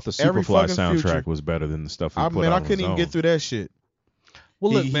thought the Superfly soundtrack was better than the stuff he put out. I couldn't even get through that shit.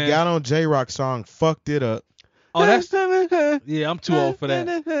 Well, look, man. He got on J-Rock song, fucked it up. Oh, that's yeah. I'm too old for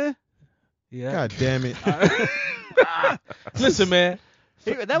that. Yeah. God damn it. Listen, man.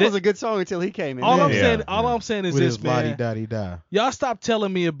 That was a good song until he came in. All I'm saying is with this, his man. La-di-da-di-da. Y'all stop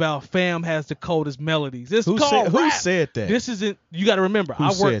telling me about Fam has the coldest melodies. Who said that? This isn't. You got to remember.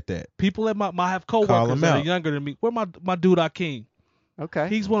 Who said that? People at my have coworkers that are younger than me. Where my dude Akeem? Okay.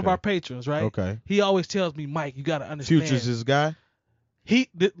 He's one of our patrons, right? Okay. He always tells me, Mike, you got to understand. Future's this guy. Listen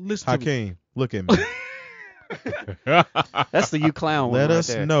to me. Hakeem, look at me. That's the you clown one. Let right us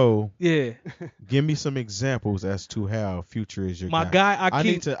there. know. Yeah. Give me some examples as to how Future is your My guy.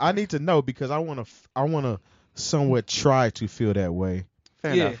 Akeem. I need to know because I want to somewhat try to feel that way.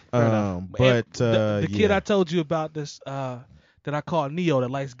 Fair enough. But the kid I told you about this that I call Neo that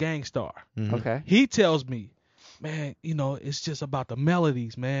likes Gangstar. Mhm. Okay. He tells me, man, it's just about the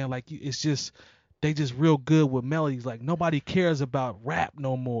melodies, man. Like it's just they just real good with melodies. Like nobody cares about rap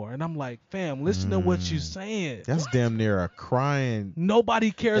no more. And I'm like, fam, listen to what you're saying. That's damn near a crying.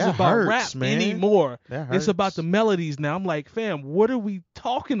 Nobody cares That about hurts, rap man. anymore. That It's about the hurts. melodies now. I'm like, fam, what are we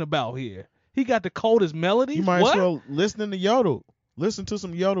talking about here? He got the coldest melodies. You might what? as well listen to Yodel. Listen to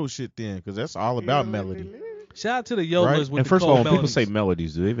some Yodel shit then, because that's all about melody. Shout out to the yodelers Right? with And the first of cold all, when people melodies. say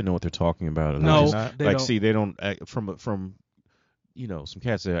melodies, do they even know what they're talking about? No, they don't. See, they don't from some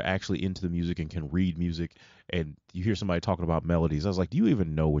cats that are actually into the music and can read music, and you hear somebody talking about melodies. I was like, do you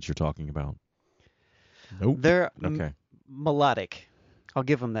even know what you're talking about? Nope. They're Okay. melodic. I'll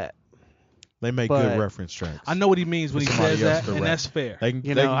give them that. They make But good reference tracks. I know what he means when he Somebody says else that, to and rap. that's fair. They can,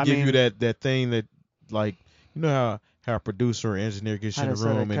 You they know, can I give you mean- that thing that, like, you know how a producer or engineer gets you in the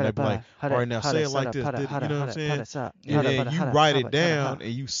room and they be like, all right, now say it like this. You know what I'm saying? And then you write it down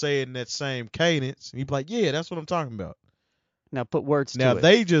and you say it in that same cadence. And you be like, yeah, that's what I'm talking about. Now put words Now to it.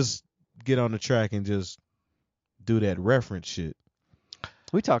 they just get on the track and just do that reference shit.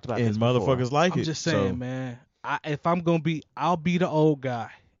 We talked about And this before. motherfuckers like I'm it. just saying, So, man. If I'm gonna be, I'll be the old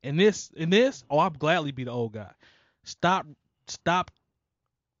guy. In this, I'll gladly be the old guy. Stop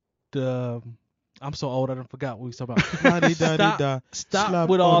the. I'm so old, I done forgot what we was talking about. La-di-da-di-da. Stop Slap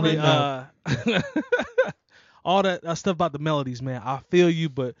with all on it the all that stuff about the melodies, man. I feel you,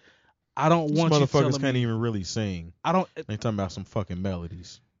 but I don't These want you motherfuckers telling can't me. even really sing. I don't. They talking about some fucking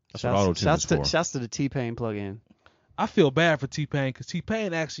melodies. That's what auto-tune is for. Shouts to the T-Pain plug-in. I feel bad for T-Pain because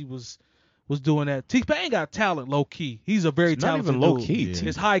T-Pain actually was doing that. T-Pain got talent low key. He's a very It's not talented even low dude. key. Yeah.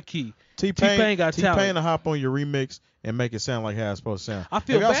 It's high key. T-Pain got T-Pain talent. will hop on your remix and make it sound like how it's supposed to sound. I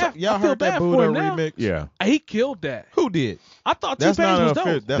feel Have bad. Y'all I feel heard that bad for Buddha him now. remix? Yeah. He killed that. Who did? I thought That's T-Pain not was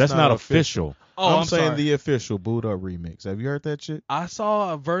official. dope. That's not official. Oh, I'm saying sorry. the official Buddha remix. Have you heard that shit? I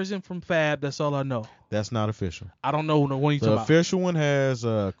saw a version from Fab. That's all I know. That's not official. I don't know the one you The talking about. official one has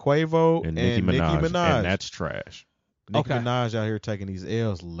Quavo And Nicki Minaj, and that's trash. Nicki Okay. Minaj out here taking these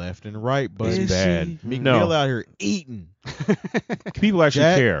L's left and right, but Is It's bad. she? Meek No. Mill out here eating. People actually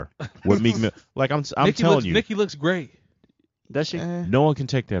Jack- care what Meek Mill. Like I'm Nikki telling looks, you, Nikki looks great. Does she? no one can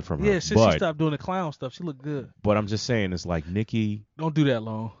take that from her. Yeah, since she but stopped doing the clown stuff, she looked good. I'm just saying, it's like Nicki. Don't do that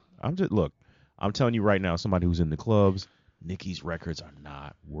long. I'm telling you right now, somebody who's in the clubs, Nicki's records are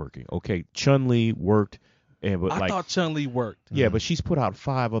not working. Okay, Chun-Li worked, but I thought Chun-Li worked. yeah, but she's put out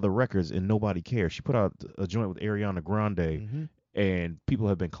 5 other records and nobody cares. She put out a joint with Ariana Grande, Mhm. and people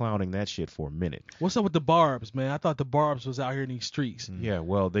have been clowning that shit for a minute. What's up with the Barbs, man? I thought the Barbs was out here in these streets. Yeah,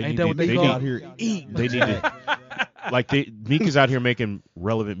 well, they Ain't need that to, what they they call need, out here eating. They need to, like Meek is out here making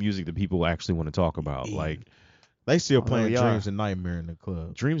relevant music that people actually want to talk about. Like They still Oh, playing we are. Dreams and Nightmare in the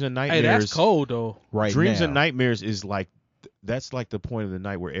club Dreams and Hey, Nightmares. that's cold though. right Dreams now. and Nightmares is like that's like the point of the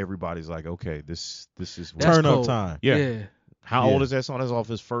night where everybody's like, okay, this is That's Turn up cold. time. Yeah. How Yeah. old is that song? That's off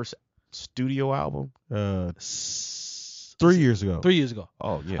his first studio album. 3 years ago. 3 years ago.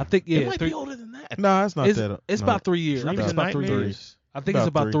 Oh yeah, I think it yeah. might be older than that. No, it's not It's, that. it's no. about 3 years. I Dreams think it's and about 3 Nightmares. years. I think it's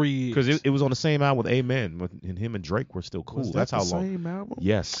About about 3 years. Because it was on the same album with Amen, and him and Drake were still cool. Was that That's how the long. Same album?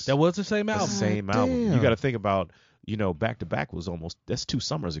 Yes, That was the same the album. same God album. You damn. got to think about, Back to Back was that's 2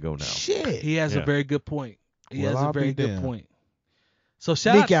 summers ago now. Shit. He has Yeah. a very good point. He Well, has a I'll very be good damned. point. So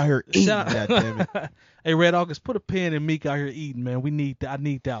shout Meek out here eating. shout out- Goddammit. Hey, Red August, put a pin in Meek out here eating, man. We need that. I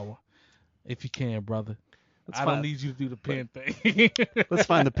need that one, if you can, brother. Let's I don't find- need you to do the pin thing. Let's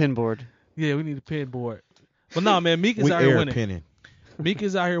find the pin board. Yeah, we need a pin board. But no, man, Meek is We out here air winning. pinning. Meek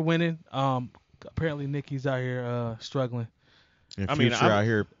is out here winning. Apparently Nicki's out here struggling. And I mean, Future out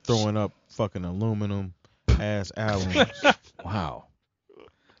here throwing up fucking aluminum ass albums. Wow.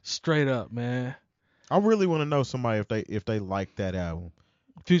 Straight up, man. I really want to know somebody if they like that album.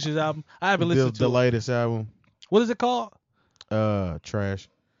 Future's album. I haven't listened to the it. latest album. What is it called? Trash.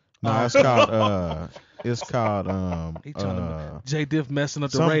 No, Oh. it's called He trying to J Diff messing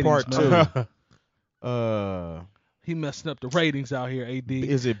up the some ratings, part man. two. He messing up the ratings out here, AD.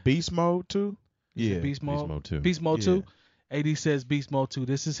 Is it Beast Mode 2? Yeah. Beast Mode. Beast Mode 2. Beast Mode Yeah. 2. AD says Beast Mode 2.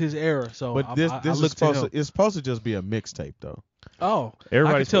 This is his era. So But I this look is to him. it's supposed to just be a mixtape though. Oh,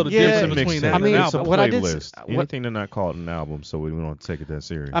 Everybody I can tell the Yeah, difference between mixtape. that I and mean, an It's a album. what I did- playlist. what- Anything to not call it an album, so we don't take it that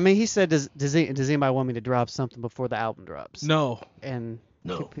serious. I mean, he said, does anybody want me to drop something before the album drops? No. And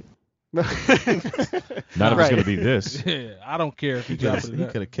No. Not if it's Right. going to be this. Yeah, I don't care if he He drops it.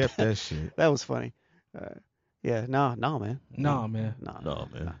 could have kept that shit. that was funny. Yeah, no, man. Nah, man. No,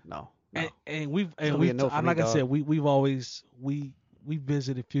 man. No. And we've gonna and be we a no for like me, I said, dog. we've always we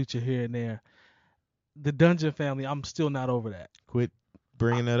visited Future here and there. The Dungeon Family, I'm still not over that. Quit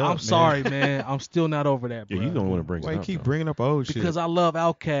bringing that up. I'm man. sorry, man. I'm still not over that, Yeah, bro. you don't want to bring Why it you up. keep though. bringing up old shit? Because I love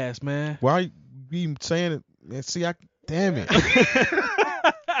Outkast, man. Why you saying it? Man, see, damn it,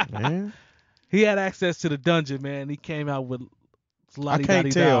 man. He had access to the dungeon, man. He came out with I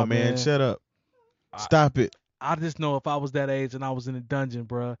can't tell, man. Shut up. Stop it. I just know if I was that age and I was in the dungeon,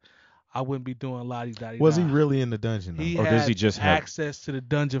 bro, I wouldn't be doing lottie-dottie. Was he really in the dungeon? Though? He Or had does he just have- access to the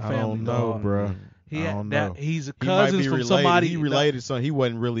dungeon I family, don't know, dog. bro. He I had don't that. know. He's a He might cousin be from related. somebody. He related, so he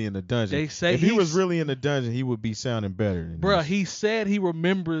wasn't really in the dungeon. They say if he was he's- really in the dungeon, he would be sounding better. Than Bro, this. he said he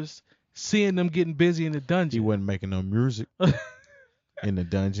remembers seeing them getting busy in the He dungeon. wasn't making no music in the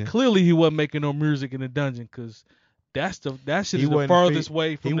dungeon. Clearly, he wasn't making no music in the dungeon because that shit He is the wasn't farthest fe- way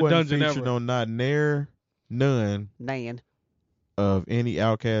He from the wasn't dungeon featured ever. on not near none Nan. of any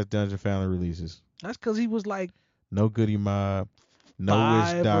Outkast Dungeon Family releases. That's because he was like, No Goody Mob, no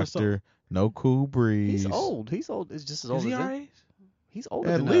 5 Witch or Doctor, no Cool Breeze. He's old. He's old. It's just as old is he as him. alright? He's older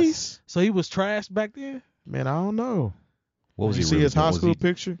At than least, So he was trashed back then? man, I don't know. What was Did you he see really his doing? high Was school he-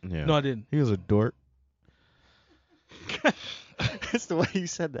 picture? Yeah. No, I didn't. He was a dork. us. It's the way you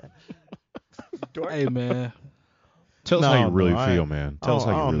said that. Hey, man. Tell us No, how you really no, I feel, ain't- man. Tell us how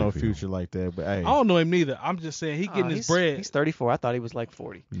I you don't really know feel. Future like that, but hey, I don't know him neither. I'm just saying he getting his bread. He's 34. I thought he was like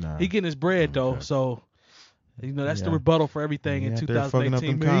 40. nah. He getting his bread though, Okay. so you know that's the Yeah. rebuttal for everything He in out there fucking up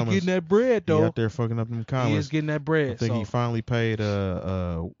 2018. them Man, he commas. getting that bread He though. out there fucking up them He is comments. getting that I bread. think So he finally paid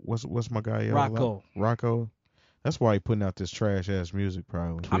what's my guy Rocco. Rocco. That's why he putting out this trash ass music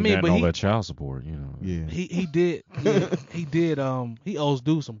probably. I Between mean, that but and all he- that child support, you know. Yeah. he did he did he owes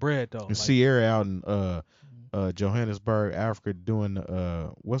dude some bread though. And Sierra out in Johannesburg, Africa, doing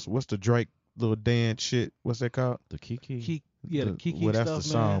what's the Drake little dance shit? What's that called? The Kiki. the Kiki Well, that's stuff, the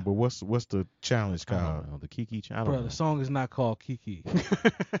song, man. but what's the challenge I called? don't know. The Kiki. I don't Bro, know. the song is not called Kiki.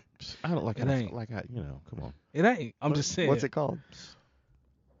 I don't like It ain't. you know. Come on. It ain't. I'm just saying. What's it called?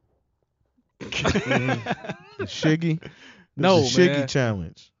 The Shiggy. No, the Shiggy man.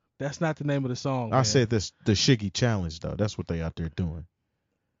 challenge. That's not the name of the song. I man. said this the Shiggy challenge though. That's what they out there doing.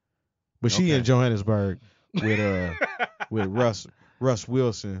 But she Okay. in Johannesburg with Russ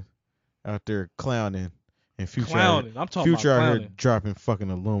Wilson out there clowning and Future clowning. I'm talking Future about out clowning. here dropping fucking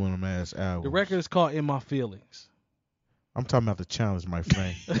aluminum ass albums. The record is called In My Feelings. I'm talking about the challenge, my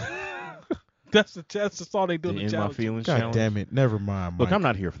friend. That's the song they do The the In My challenge. Feelings God challenge. damn it. Never mind, Look, Mike. I'm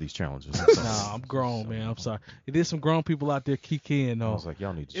not here for these challenges. Nah, I'm grown, man. I'm sorry. There's some grown people out there kikiing I though. was like,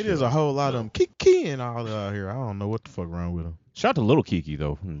 y'all need to. It chill. is a whole lot of them kicking all out here. I don't know what the fuck wrong with them. Shout out to Little Kiki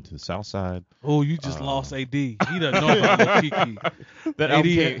though, from the South Side. Oh, you just lost AD. He doesn't know about Lil Kiki. That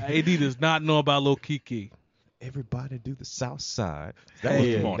AD does not know about Lil Kiki. Everybody do the South Side.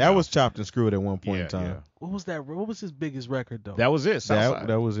 Hey, Come on that now. was chopped and screwed at one point Yeah, in time. yeah. What was that? What was his biggest record though? That was it. South Side.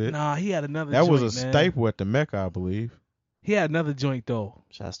 That was it. Nah, he had another. That was joint, a man. staple at the Mecca, I believe. He had another joint though.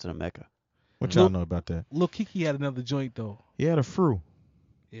 Shouts to the Mecca. What y'all know about that? Lil Kiki had another joint though. He had a fru.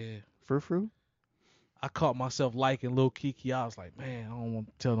 Yeah. Frou-frou? I caught myself liking Lil Kiki. I was like, man, I don't want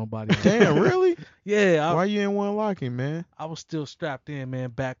to tell nobody. Damn, really? Yeah, Why you ain't one like him, man? I was still strapped in, man,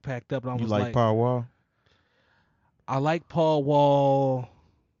 backpacked up, and I You was like Paul Wall? I like Paul Wall.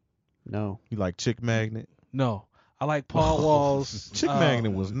 No. You like Chick Magnet? No, I like Paul Wall's. Chick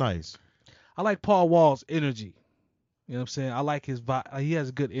Magnet was nice. I like Paul Wall's energy. You know what I'm saying? I like his vibe. He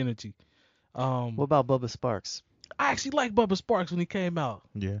has good energy. What about Bubba Sparks? I actually liked Bubba Sparks when he came out.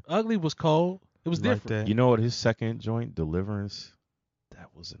 Yeah. Ugly was cold. It was You like different. that? You know what? His second joint, Deliverance, that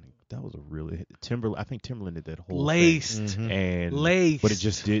was a really I think Timberland did that whole Laced. Mhm. thing. And Laced. but it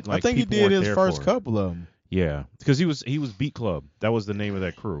just did like I think he people did weren't his there first for it. couple of them. Yeah, because he was Beat Club. That was the name of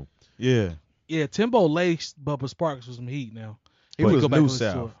that crew. Yeah. Yeah, Timbo laced Bubba Sparks with some heat now. He But was go back New and listen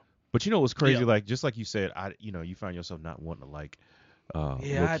to South. it. But you know what's crazy? Yeah. Like just like you said, you find yourself not wanting to like Yeah,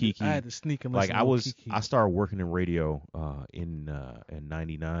 Lil I Kiki. had to sneak and Like listen to Lil Kiki. I started working in radio in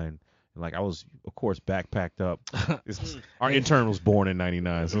 '99, and like I was of course backpacked up. Our intern was born in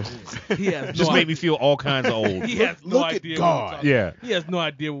 '99, so He has it just no made me feel all kinds of old. He has no Look at idea. God. Yeah, He has no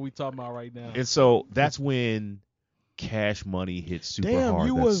idea what we're talking about right now. and so that's when Cash Money hit super Damn, hard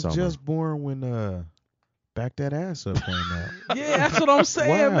you that was summer. just born when Back That Ass Up came out. Yeah, that's what I'm saying,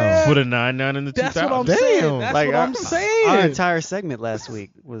 Wow. man. For the 99 and the 2000. That's what I'm Damn. saying. That's Like, what I'm our saying. entire segment last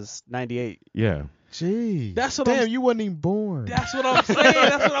week was 98. Yeah. Gee. That's what Damn, I'm- you wasn't even born. That's what I'm saying.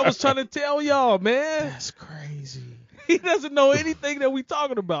 That's what I was trying to tell y'all, man. That's crazy. He doesn't know anything that we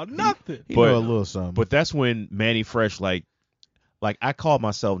talking about. Nothing. He But- know a little something. But that's when Manny Fresh, like I called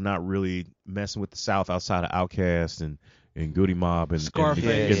myself not really messing with the South outside of Outkast and Goody Mob and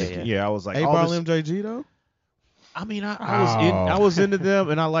Scarface. Yeah, I was like, 8 all Ball this- MJG though? I mean, Oh. I was into them,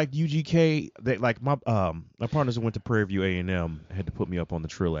 and I liked UGK. They like my partners that went to Prairie View A&M had to put me up on the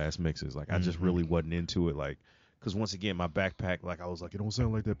trill ass mixes. Like I just really wasn't into it. Like because once again, my backpack, like I was like, it don't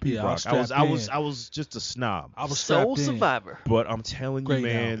sound like that Pete Yeah, I was Rock. strapped in. I was just a snob. I was Soul strapped in. Survivor. But I'm telling Great you,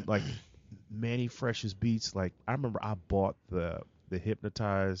 man, album. like Manny Fresh's beats. Like I remember I bought the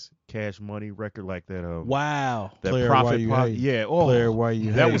Hypnotize Cash Money record, like that. Wow. That Player, Why Prophet You Pop. Hate. Yeah. Oh, Player, Why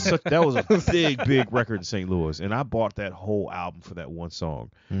You that Hate. was a big record in St. Louis, and I bought that whole album for that one song.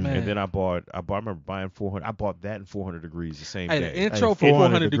 Man. And then I remember buying 400. I bought that in 400 Degrees the same Hey, day. the intro Hey, for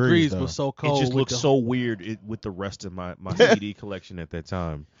 400 degrees, degrees was so It cold. just with looked the- so weird with the rest of my CD collection at that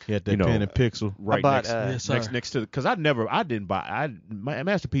time. He had that you know, pen and pixel. Right bought, next, Yes, sir. next to because I didn't buy.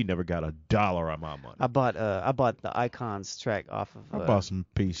 Master P never got $1 of my money. I bought the Icons track off of I bought some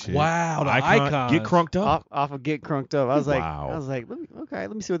piece shit. Wow, the Icon, icons. Get Crunked Up. off of Get Crunked Up. I was Wow. like, let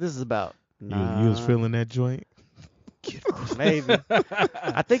me see what this is about. You was feeling that joint? Maybe.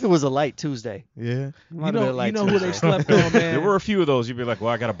 I think it was a light Tuesday. Yeah. Might have been a light You know who they Tuesday. slept on, man. There were a few of those. You'd be like,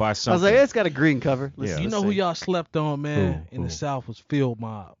 well, I gotta buy I something. was like, it's got a green cover. Let's, Yeah. You let's know who see. y'all slept on, man, Who? in the Who? South was Field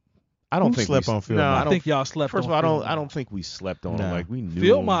Mob. I don't Who think slept we, on Field no, Mob? I I don't think y'all slept First on of all, Field I Mob. don't think we slept on them. No. Like we knew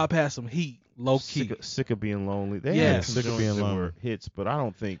Field them. Mob had some heat, low key. Sick of being lonely. They Yeah. had some Sick of joints Being that Lonely. were hits, but I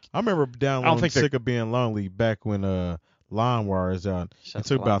don't think. I remember I downloading don't think they're- Sick of Being Lonely back when LimeWire is out. Shout It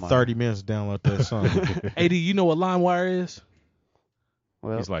took out to about LimeWire. 30 minutes to download that song. AD, you know what LimeWire is?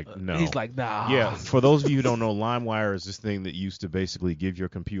 Well, He's like, no. He's like, nah. Yeah, for those of you who don't know, LimeWire is this thing that used to basically give your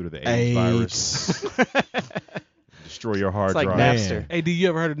computer the AIDS virus, destroy your hard it's like drive. Man. Napster. AD, you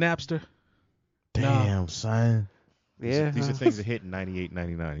ever heard of Napster? Damn, son. Yeah. These are things that hit in 98,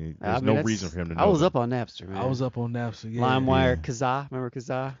 99. I There's mean, no that's- reason for him to know. I was them. up on Napster, man. I was up on Napster. Yeah. LimeWire, Yeah. Kazaa. Remember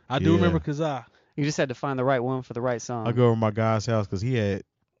Kazaa? I do Yeah. remember Kazaa. You just had to find the right one for the right song. I go over to my guy's house because he had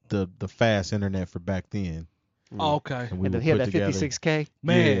the fast internet for back then. Oh, okay. And we And would he had put that together, 56K.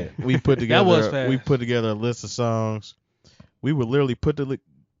 Man. Yeah, we put That together. was fast. We put together a list of songs. We would literally put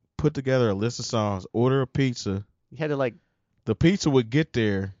together a list of songs. Order a pizza. You had to like, The pizza would get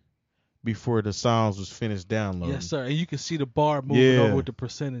there before the songs was finished downloading. Yes, sir. And you can see the bar moving Yeah. over with the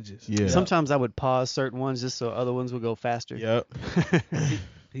percentages. Yeah. sometimes I would pause certain ones just so other ones would go faster. Yep.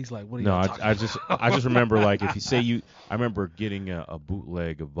 He's like, what are you No, talking I just remember like if you say I remember getting a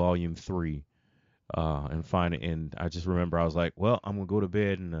bootleg of Volume 3, and finding, and I just remember I was like, well, I'm gonna go to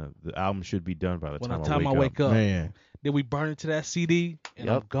bed and the album should be done by the When time I wake up. Man, Then we burn it to that CD, and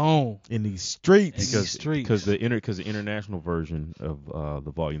I'm Yep. gone. in these streets. Because- streets. Because the international version of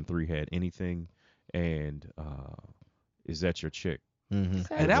the Volume 3 had Anything and Is That Your Chick?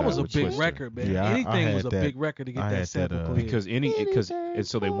 Mm-hmm. And that was a with big Twister. record, man. Yeah, I Anything had was a that. big record to get I that had that, sample clear. Because and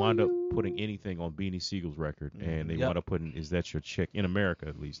so they wound up putting Anything on Beanie Siegel's record, and they Yep. wound up putting Is That Your Chick in America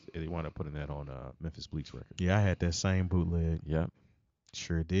at least. They wound up putting that on Memphis Bleek's record. Yeah, I had that same bootleg. Yeah.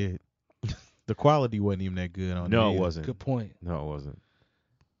 Sure did. The quality wasn't even that good on No, there. it wasn't. Good point. No, it wasn't.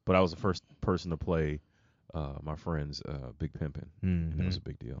 But I was the first person to play my friend's Big Pimpin', and that was a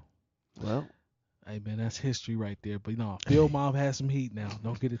big deal. Well, Hey, man, that's history right there. But, Field Mob has some heat now.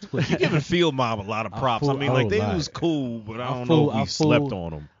 Don't get it twisted. Giving Field Mob a lot of props. I mean, a like they lot. was cool, but I I don't fool- know if we I slept fool-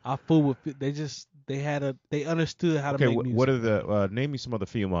 on them. I fool with they understood how to Okay, make music. what are the name me some other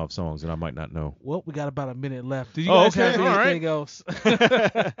Field Mob songs that I might not know? Well, we got about a minute left. Did you Oh, guys okay, have all right. anything else? we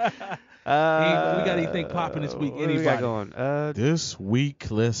got anything popping this week? What do we got Anybody? going? This week,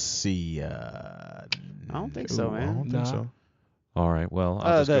 let's see. I don't think so, man. I don't think Nah. so. All right, well,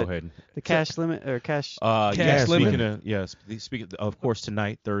 I'll just go ahead. The cash limit or cash? Yeah, Cash Limit? Speaking of course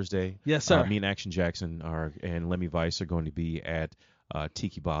tonight, Thursday. Yes, sir. Me and Action Jackson and Lemmy Vice are going to be at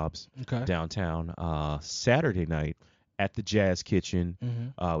Tiki Bob's Okay. downtown. Saturday night at the Jazz Kitchen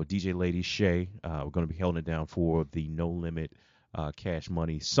with DJ Lady Shay. We're going to be holding it down for the No Limit Cash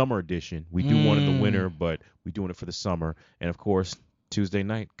Money Summer Edition. We do one in the winter, but we're doing it for the summer. And, of course, Tuesday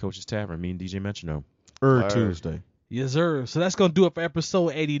night, Coach's Tavern, me and DJ Metronome. Tuesday. Yes, sir. So that's going to do it for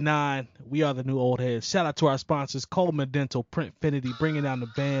episode 89. We are the New Old Heads. Shout out to our sponsors, Coleman Dental, Printfinity,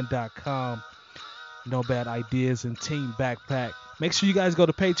 BringingDownTheBand.com, No Bad Ideas, and Team Backpack. Make sure you guys go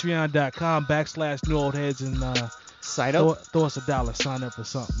to patreon.com/New Old Heads and Sign up. throw us $1, sign up for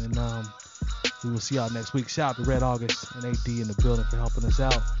something. And we will see y'all next week. Shout out to Red August and AD in the building for helping us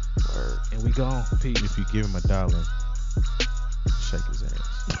out. Word. And we gone. Peace. If you give him $1, shake his ass.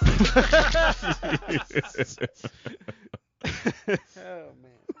 Oh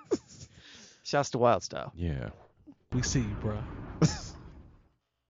man. Shouts to Wild Style. Yeah. We see you, bro.